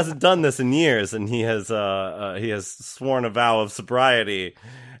he hasn't done this in years, and he has sworn a vow of sobriety,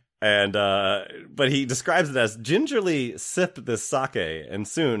 and but he describes it as gingerly sip this sake, and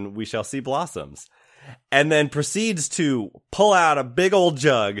soon we shall see blossoms, and then proceeds to pull out a big old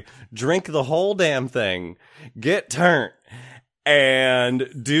jug, drink the whole damn thing, get turned, and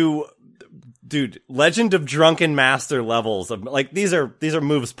do. Dude, Legend of Drunken Master levels of like these are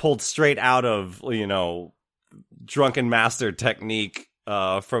moves pulled straight out of Drunken Master technique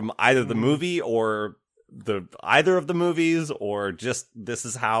from either the movie or either of the movies, or just this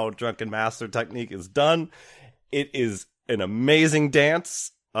is how Drunken Master technique is done. It is an amazing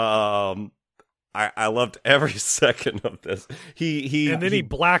dance. I loved every second of this. He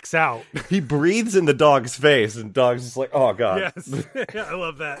blacks out. He breathes in the dog's face, and dog's just like, oh god. Yes, I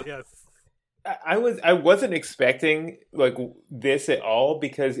love that. Yes. I wasn't expecting like this at all,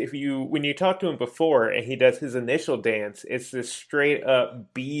 because when you talk to him before and he does his initial dance, it's this straight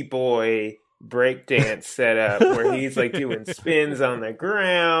up B-boy breakdance setup where he's like doing spins on the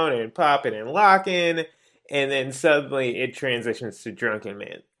ground and popping and locking, and then suddenly it transitions to Drunken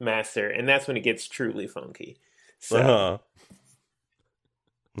Master, and that's when it gets truly funky. So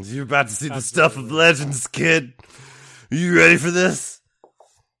you're about to see the stuff of legends, kid. Are you ready for this?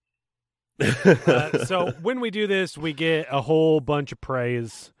 So when we do this, we get a whole bunch of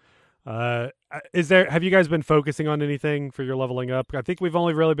praise. Have you guys been focusing on anything for your leveling up? I think we've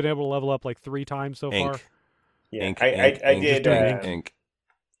only really been able to level up like 3 times so far. Yeah, I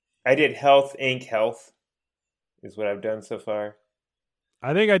did health, health is what I've done so far.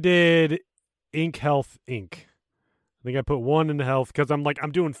 I think I did health. I think I put 1 in health because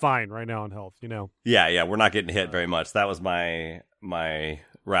I'm doing fine right now in health, you know? Yeah, we're not getting hit very much. That was my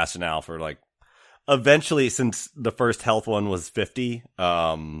rationale for like eventually, since the first health one was 50,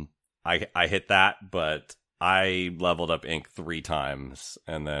 I hit that, but I leveled up Ink 3 times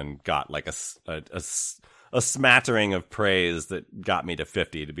and then got like a smattering of praise that got me to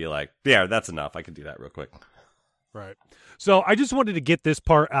 50 to be like, yeah, that's enough. I can do that real quick. Right. So I just wanted to get this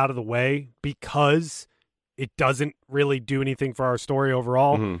part out of the way because it doesn't really do anything for our story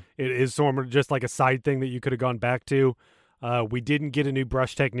overall. Mm-hmm. It is sort of just like a side thing that you could have gone back to. We didn't get a new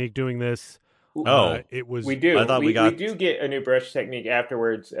brush technique doing this. It was. We do. We do get a new brush technique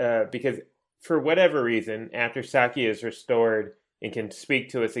afterwards because for whatever reason, after Saki is restored and can speak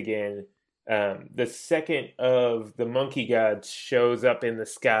to us again, the second of the monkey gods shows up in the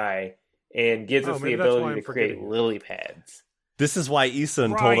sky and gives us the ability to create lily pads. This is why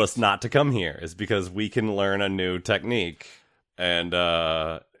Isun told us not to come here, is because we can learn a new technique, and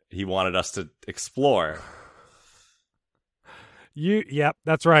he wanted us to explore. Yep,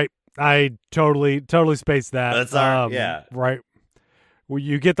 that's right. I totally spaced that. That's yeah. Right. Well,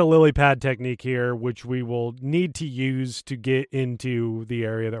 you get the lily pad technique here, which we will need to use to get into the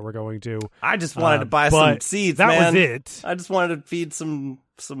area that we're going to. I just wanted to buy some seeds, that man. was it. I just wanted to feed some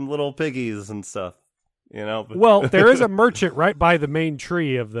little piggies and stuff, you know? Well, there is a merchant right by the main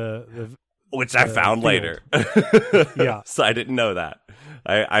tree of the which I found later. Yeah. So I didn't know that.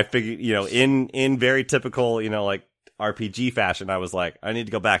 I figured, you know, in very typical, you know, like RPG fashion, I was like, I need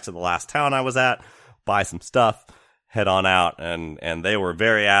to go back to the last town I was at, buy some stuff, head on out, and they were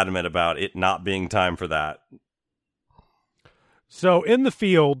very adamant about it not being time for that. So in the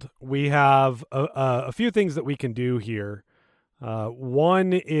field, we have a few things that we can do here.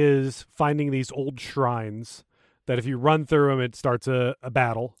 One is finding these old shrines that if you run through them, it starts a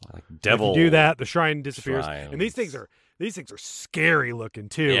battle. Like devil. If you do that, the shrine disappears. Shrines. And these things are scary looking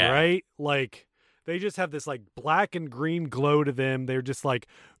too, right? Like they just have this like black and green glow to them. They're just like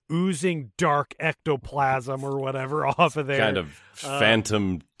oozing dark ectoplasm or whatever off of there. Kind of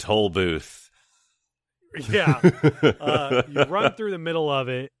phantom toll booth. Yeah. You run through the middle of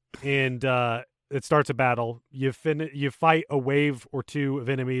it and it starts a battle. You fight a wave or 2 of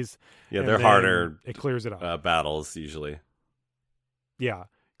enemies. Yeah, they're harder. It clears it out. Battles usually. Yeah,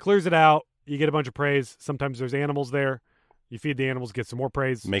 clears it out. You get a bunch of praise. Sometimes there's animals there. You feed the animals, get some more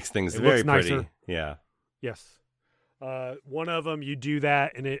praise. Makes things very pretty. Nicer. Yeah. Yes. One of them, you do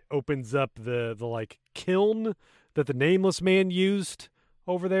that, and it opens up the like kiln that the Nameless Man used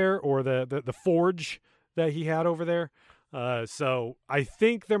over there, or the forge that he had over there. So I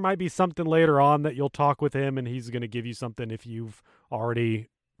think there might be something later on that you'll talk with him, and he's going to give you something if you've already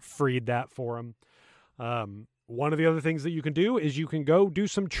freed that for him. One of the other things that you can do is you can go do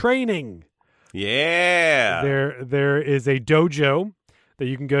some training. Yeah. There is a dojo that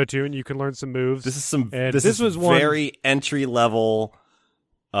you can go to, and you can learn some moves. This was very entry level.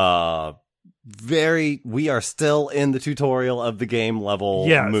 We are still in the tutorial of the game level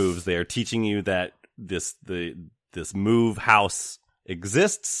moves. They are teaching you that this move house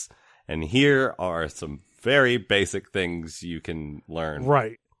exists, and here are some very basic things you can learn.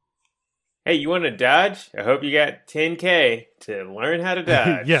 Right. Hey, you want to dodge? I hope you got 10K to learn how to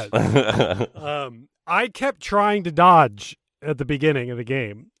dodge. Yes. I kept trying to dodge at the beginning of the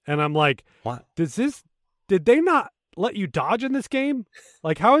game, and I'm like, what? Did they not let you dodge in this game?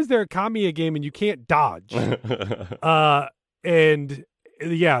 Like, how is there a Kamiya game and you can't dodge? And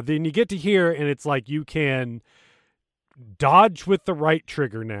yeah, then you get to here, and it's like you can dodge with the right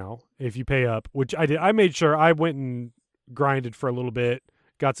trigger now if you pay up, which I did. I made sure I went and grinded for a little bit,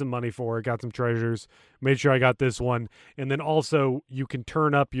 got some money for it, got some treasures, made sure I got this one. And then also you can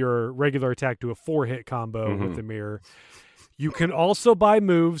turn up your regular attack to a 4-hit combo with the mirror. You can also buy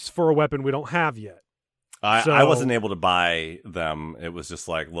moves for a weapon we don't have yet. I wasn't able to buy them. It was just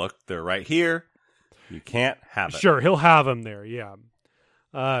like, look, they're right here. You can't have it. Sure, he'll have them there, yeah.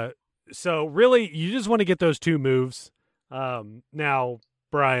 So really, you just want to get those 2 moves. Now,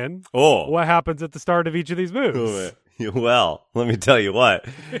 Brian, what happens at the start of each of these moves? Well, let me tell you what.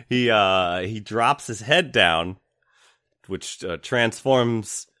 He drops his head down, which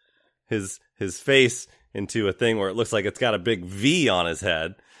transforms his face into a thing where it looks like it's got a big V on his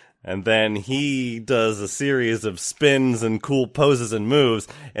head. And then he does a series of spins and cool poses and moves,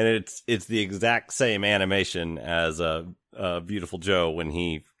 and it's the exact same animation as Beautiful Joe when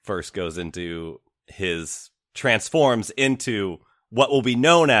he first goes into transforms into what will be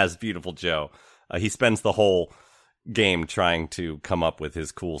known as Beautiful Joe. He spends the whole game trying to come up with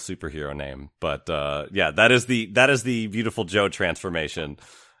his cool superhero name, but that is the Beautiful Joe transformation,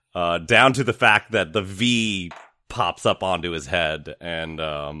 down to the fact that the V pops up onto his head, and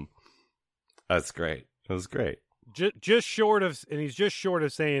that's great. It was great. Just short of, and he's just short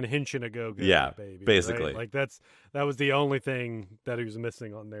of saying Henshin a go go, baby. Basically, right? Like that was the only thing that he was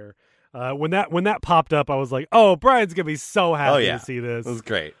missing on there. When that popped up, I was like, oh, Brian's gonna be so happy to see this. It was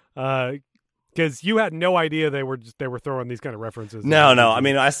great. Because you had no idea they were throwing these kind of references. No. I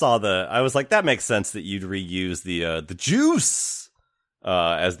mean, I was like, that makes sense that you'd reuse the juice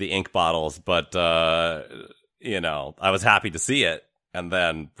as the ink bottles, but I was happy to see it. And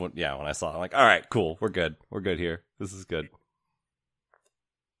then, when I saw it, I'm like, all right, cool, we're good here. This is good.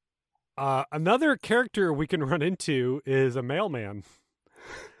 Another character we can run into is a mailman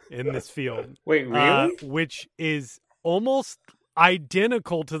in this field. Wait, really? Which is almost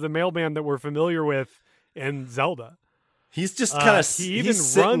identical to the mailman that we're familiar with in Zelda. He's just kind of he even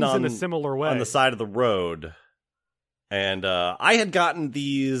runs in a similar way on the side of the road. And I had gotten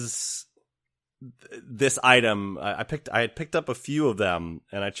this item. I had picked up a few of them,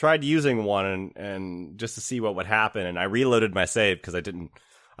 and I tried using one and just to see what would happen. And I reloaded my save because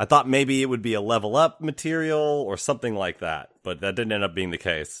I thought maybe it would be a level up material or something like that, but that didn't end up being the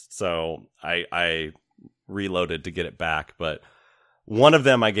case. So I reloaded to get it back. But one of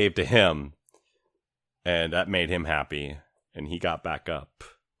them I gave to him, and that made him happy, and he got back up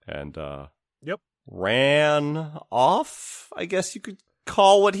and ran off, I guess you could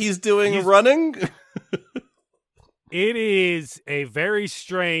call what he's doing running. It is a very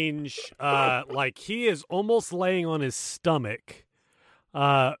strange, like he is almost laying on his stomach,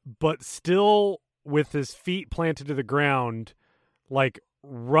 but still with his feet planted to the ground, like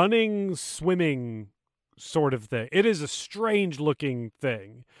running, swimming sort of thing. It is a strange looking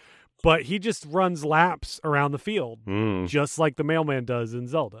thing, but he just runs laps around the field, just like the mailman does in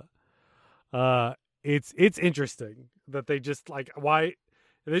Zelda. It's interesting that they just why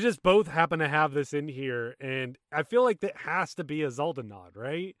they just both happen to have this in here, and I feel like that has to be a Zelda nod,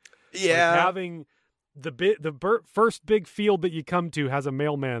 right? Yeah, like having the first big field that you come to has a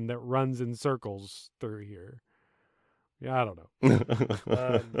mailman that runs in circles through here. Yeah, I don't know.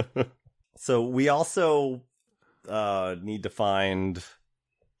 So we also need to find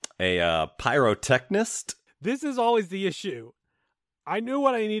a pyrotechnist. This is always the issue. I knew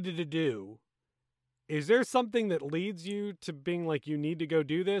what I needed to do. Is there something that leads you to being like, you need to go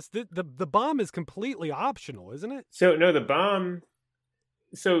do this? The bomb is completely optional, isn't it? So no, the bomb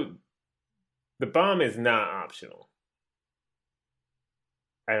is not optional.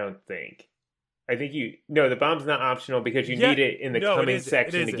 I don't think. I think the bomb's not optional because you need it in the coming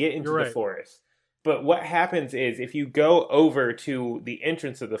section to get into the forest. But what happens is if you go over to the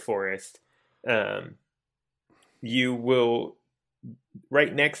entrance of the forest, you will,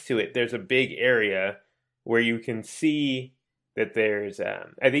 right next to it, there's a big area where you can see that there's,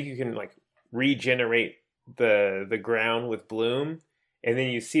 I think you can regenerate the ground with bloom. And then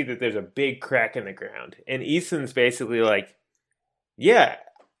you see that there's a big crack in the ground. And Ethan's basically like, yeah,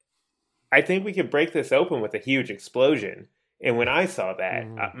 I think we could break this open with a huge explosion. And when I saw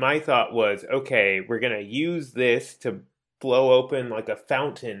that, my thought was, okay, we're going to use this to blow open like a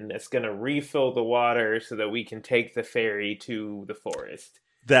fountain that's going to refill the water so that we can take the ferry to the forest.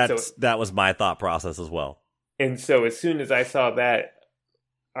 That was my thought process as well. And so as soon as I saw that,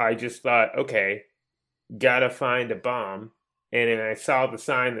 I just thought, okay, gotta find a bomb. And then I saw the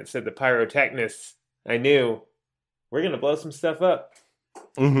sign that said the pyrotechnist. I knew we're going to blow some stuff up.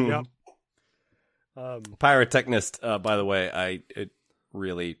 Mm-hmm. Yep. Pyrotechnist, by the way, I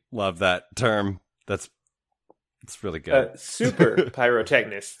really love that term. It's really good. Super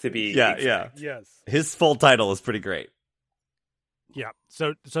pyrotechnist, to be exact. Yeah. Yes. His full title is pretty great. Yeah.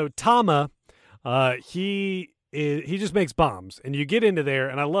 So Tama, he just makes bombs, and you get into there,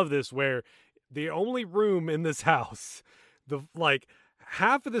 and I love this, where the only room in this house,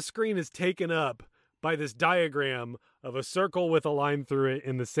 half of the screen is taken up by this diagram of a circle with a line through it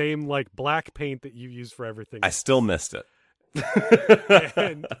in the same like black paint that you use for everything. I still missed it.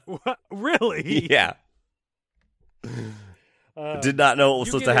 And, really? Yeah. Did not know what was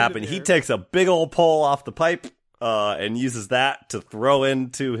supposed to happen. He takes a big old pole off the pipe and uses that to throw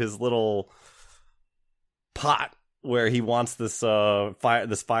into his little pot where he wants this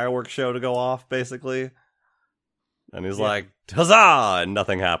fireworks show to go off, basically. And he's like, huzzah! And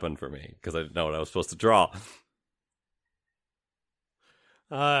nothing happened for me because I didn't know what I was supposed to draw.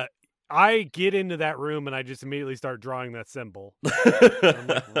 I get into that room and I just immediately start drawing that symbol. I'm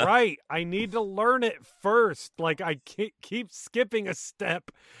like, right, I need to learn it first. Like, I keep skipping a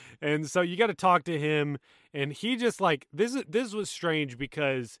step. And so you got to talk to him. And he just like, this was strange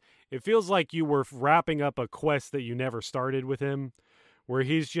because it feels like you were wrapping up a quest that you never started with him, where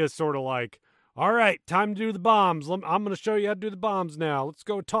he's just sort of like, all right, time to do the bombs. I'm going to show you how to do the bombs now. Let's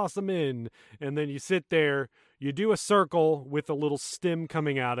go toss them in. And then you sit there, you do a circle with a little stem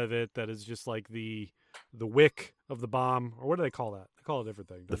coming out of it that is just like the wick of the bomb. Or what do they call that? They call it a different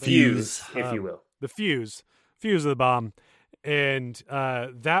thing. The fuse, if you will. The fuse of the bomb. And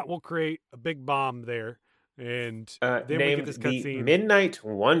that will create a big bomb there. And then we get this cutscene. Midnight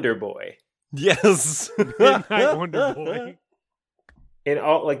Wonder Boy. Yes. Midnight Wonder Boy. And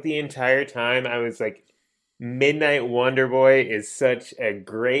all like the entire time I was like, Midnight Wonder Boy is such a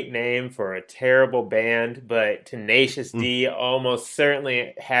great name for a terrible band, but Tenacious D almost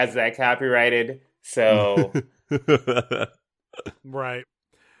certainly has that copyrighted. So right.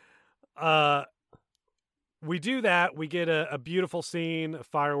 We do that. We get a beautiful scene,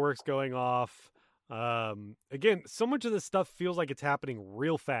 fireworks going off. Again, so much of this stuff feels like it's happening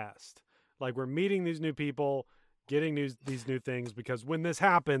real fast. Like we're meeting these new people, getting these new things, because when this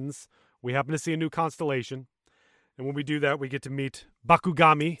happens, we happen to see a new constellation. And when we do that, we get to meet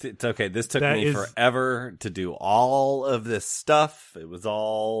Bakugami. It's okay. This took me forever to do all of this stuff. It was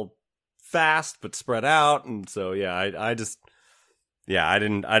all fast, but spread out. And so, yeah, I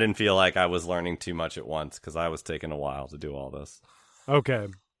didn't feel like I was learning too much at once because I was taking a while to do all this. Okay.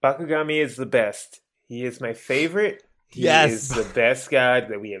 Bakugami is the best. He is my favorite. He is the best god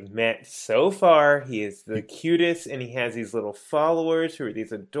that we have met so far. He is the cutest, and he has these little followers who are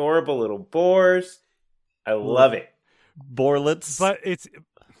these adorable little boars. I love it. Borlets.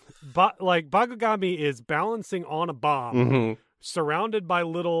 But like Bakugami is balancing on a bomb, surrounded by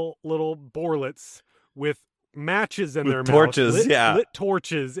little borlets with matches in their torches, mouth. Lit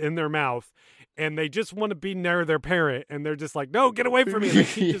torches in their mouth. And they just want to be near their parent, and they're just like, "No, get away from me!" And they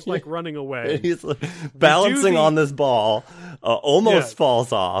keep just like running away. And he's balancing on this ball, almost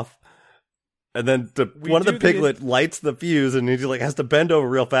falls off, and then one of the piglet lights the fuse, and he just like has to bend over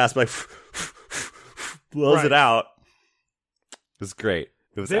real fast, like blows it out. It was great.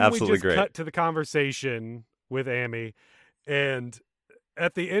 It was absolutely great. Cut to the conversation with Amy, and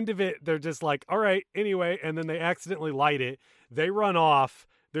at the end of it, they're just like, "All right, anyway," and then they accidentally light it. They run off.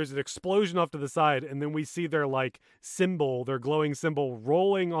 There's an explosion off to the side, and then we see their like symbol, their glowing symbol,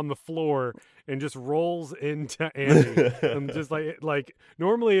 rolling on the floor and just rolls into Annie. And just like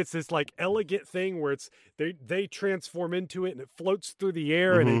normally it's this like elegant thing where it's they transform into it and it floats through the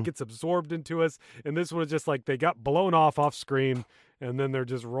air and it gets absorbed into us. And this one is just like they got blown off screen, and then they're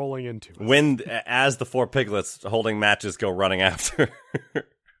just rolling into us. As the four piglets holding matches go running after.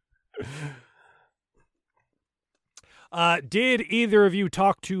 Did either of you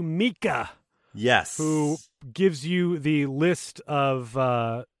talk to Mika? Yes. Who gives you the list of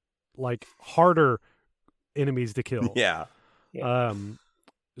like harder enemies to kill? Yeah.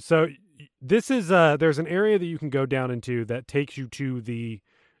 So this is there's an area that you can go down into that takes you to the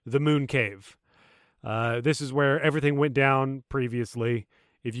Moon Cave. This is where everything went down previously.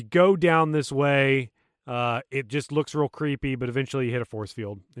 If you go down this way, it just looks real creepy, but eventually you hit a force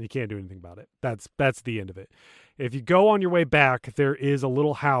field and you can't do anything about it. That's the end of it. If you go on your way back, there is a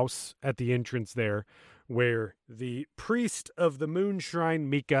little house at the entrance there where the priest of the Moon Shrine,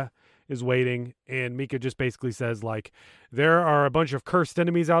 Mika, is waiting. And Mika just basically says, like, there are a bunch of cursed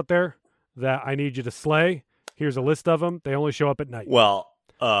enemies out there that I need you to slay. Here's a list of them. They only show up at night. Well,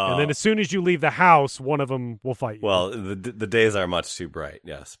 and then as soon as you leave the house, one of them will fight you. Well, the days are much too bright,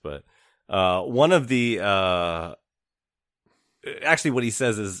 yes. But one of the... actually, what he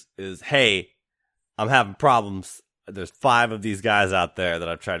says is, hey, I'm having problems. There's 5 of these guys out there that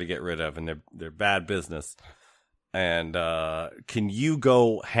I've tried to get rid of, and they're bad business. And can you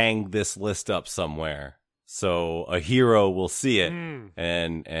go hang this list up somewhere so a hero will see it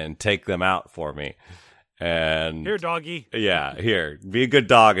and take them out for me? And here, doggy. Yeah, here, be a good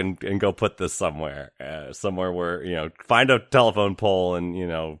dog and go put this somewhere where find a telephone pole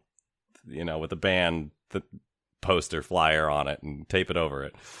and with a band poster flyer on it and tape it over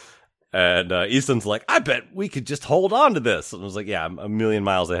it. And Easton's like, I bet we could just hold on to this. And I was like, yeah, I'm a million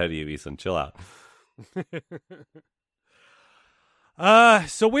miles ahead of you, Easton. Chill out.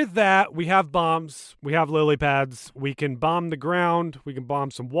 So with that, we have bombs. We have lily pads. We can bomb the ground. We can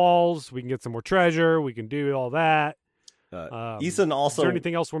bomb some walls. We can get some more treasure. We can do all that. Easton also... Is there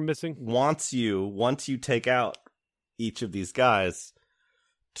anything else we're missing? Once you take out each of these guys,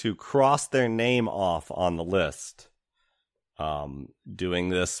 to cross their name off on the list. Doing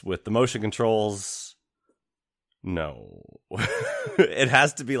this with the motion controls, no. It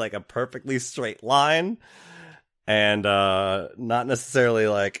has to be like a perfectly straight line, and not necessarily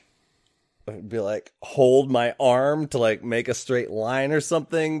like be like hold my arm to like make a straight line or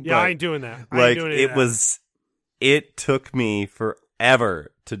something. Yeah, but I ain't doing that. Like it took me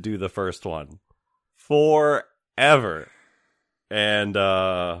forever to do the first one, forever, and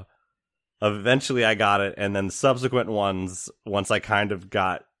eventually I got it, and then subsequent ones, once I kind of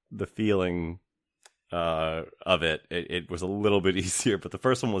got the feeling of it, it was a little bit easier, but the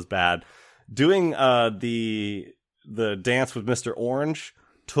first one was bad. Doing the dance with Mr. Orange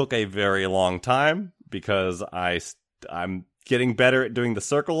took a very long time, because I'm getting better at doing the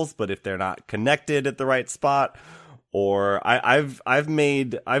circles, but if they're not connected at the right spot, or I've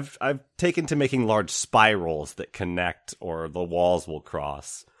taken to making large spirals that connect or the walls will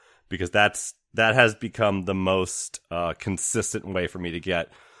cross. Because that has become the most consistent way for me to get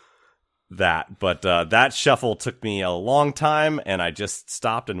that. But that shuffle took me a long time, and I just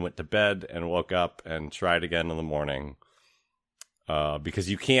stopped and went to bed and woke up and tried again in the morning. Because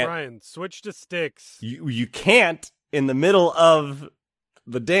you can't... Brian, switch to sticks. You can't in the middle of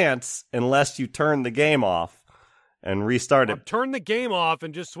the dance unless you turn the game off and restart it. Turn the game off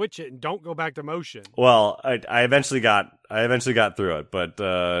and just switch it and don't go back to motion. Well, I eventually got through it, but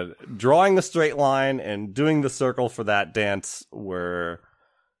drawing the straight line and doing the circle for that dance were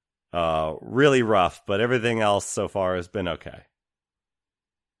really rough, but everything else so far has been okay.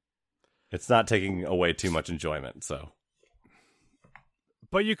 It's not taking away too much enjoyment, so.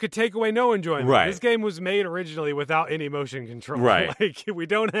 But you could take away no enjoyment. Right. This game was made originally without any motion control. Right. Like, we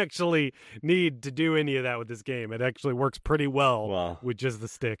don't actually need to do any of that with this game. It actually works pretty well with just the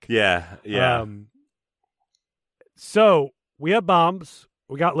stick. Yeah. So we have bombs.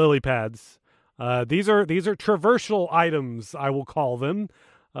 We got lily pads. These are traversal items, I will call them.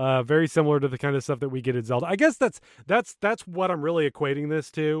 Very similar to the kind of stuff that we get in Zelda. I guess that's what I'm really equating this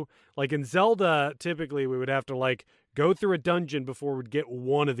to. Like in Zelda, typically we would have to like go through a dungeon before we'd get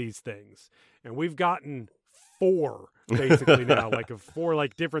one of these things. And we've gotten 4 basically now, like of 4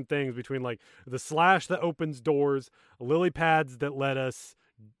 like different things between like the slash that opens doors, lily pads that let us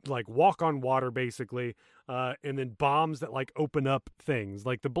like walk on water basically, and then bombs that like open up things.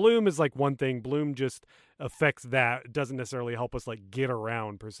 Like the bloom is like one thing. Bloom just affects that. It doesn't necessarily help us like get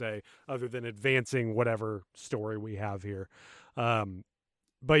around per se, other than advancing whatever story we have here.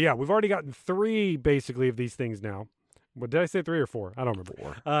 But yeah, we've already gotten 3 basically of these things now. What did I say, 3 or 4? I don't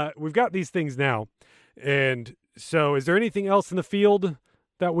remember. 4. We've got these things now. And so is there anything else in the field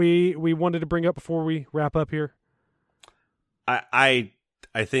that we wanted to bring up before we wrap up here?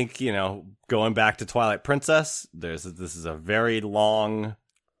 I think, going back to Twilight Princess, this is a very long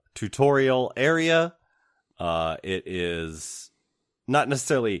tutorial area. It is not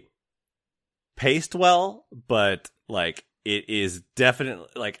necessarily paced well, but like it is definitely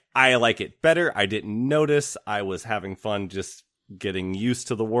like I like it better. I didn't notice. I was having fun just getting used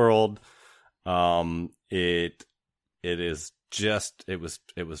to the world. It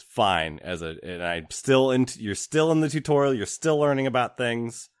was fine and I'm still you're still in the tutorial. You're still learning about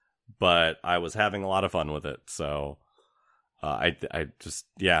things, but I was having a lot of fun with it. So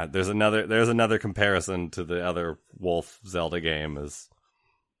there's another comparison to the other Wolf Zelda game is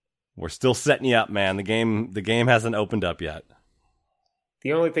we're still setting you up, man. The game hasn't opened up yet.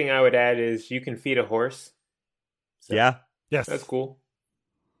 The only thing I would add is you can feed a horse. So yeah. Yes. That's cool.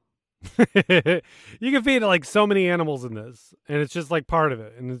 You can feed like so many animals in this, and it's just like part of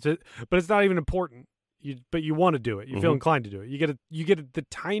it, but it's not even important. But you want to do it. You feel inclined to do it. You get the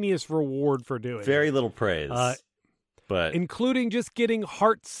tiniest reward for doing it. Very little praise, but including just getting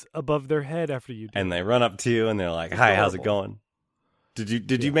hearts above their head after you do and it. they run up to you and they're like, "Hi, how's it going?"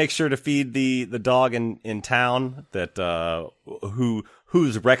 Did you make sure to feed the dog in town that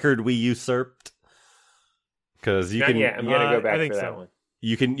whose record we usurped? Because you can. Yeah, I'm gonna go back for that one.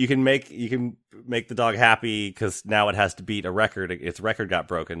 You can make the dog happy because now it has to beat a record. Its record got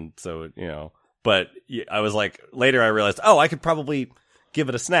broken, so But I was like, later I realized, I could probably give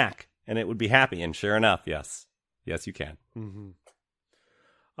it a snack and it would be happy. And sure enough, yes, you can.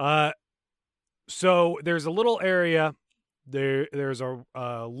 Mm-hmm. So there's a little area. There's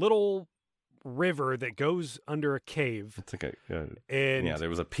a little river that goes under a cave. It's like and there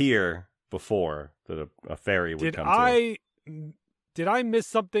was a pier before that a ferry would come to. Did I miss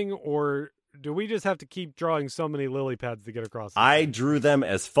something, or do we just have to keep drawing so many lily pads to get across? I drew them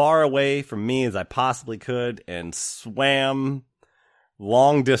as far away from me as I possibly could and swam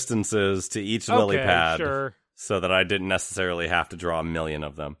long distances to each lily pad so that I didn't necessarily have to draw a million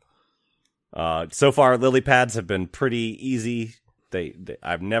of them. So far, lily pads have been pretty easy.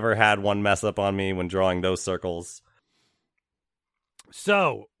 I've never had one mess up on me when drawing those circles.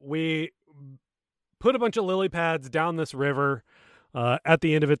 So we put a bunch of lily pads down this river. At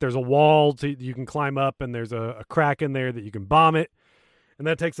the end of it, there's a wall you can climb up, and there's a crack in there that you can bomb it. And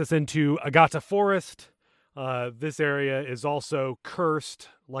that takes us into Agata Forest. This area is also cursed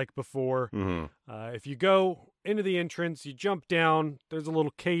like before. Mm-hmm. If you go into the entrance, you jump down, there's a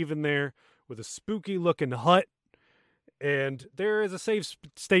little cave in there with a spooky looking hut. And there is a save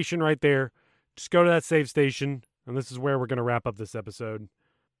station right there. Just go to that save station, and this is where we're going to wrap up this episode.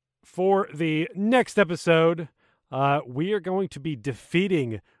 For the next episode, we are going to be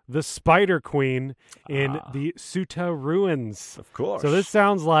defeating the Spider Queen in the Suta Ruins. Of course. So this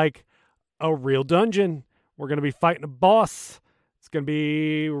sounds like a real dungeon. We're going to be fighting a boss. It's going to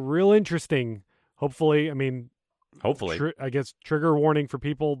be real interesting. Hopefully. I guess trigger warning for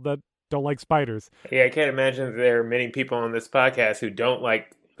people that don't like spiders. Yeah, I can't imagine that there are many people on this podcast who don't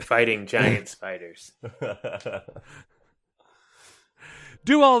like fighting giant spiders.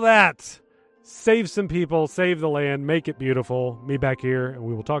 Do all that. Save some people, save the land, make it beautiful. Me back here, and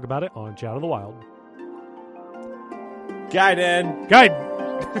we will talk about it on Chat of the Wild. Guide.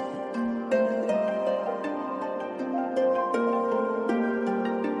 Guide.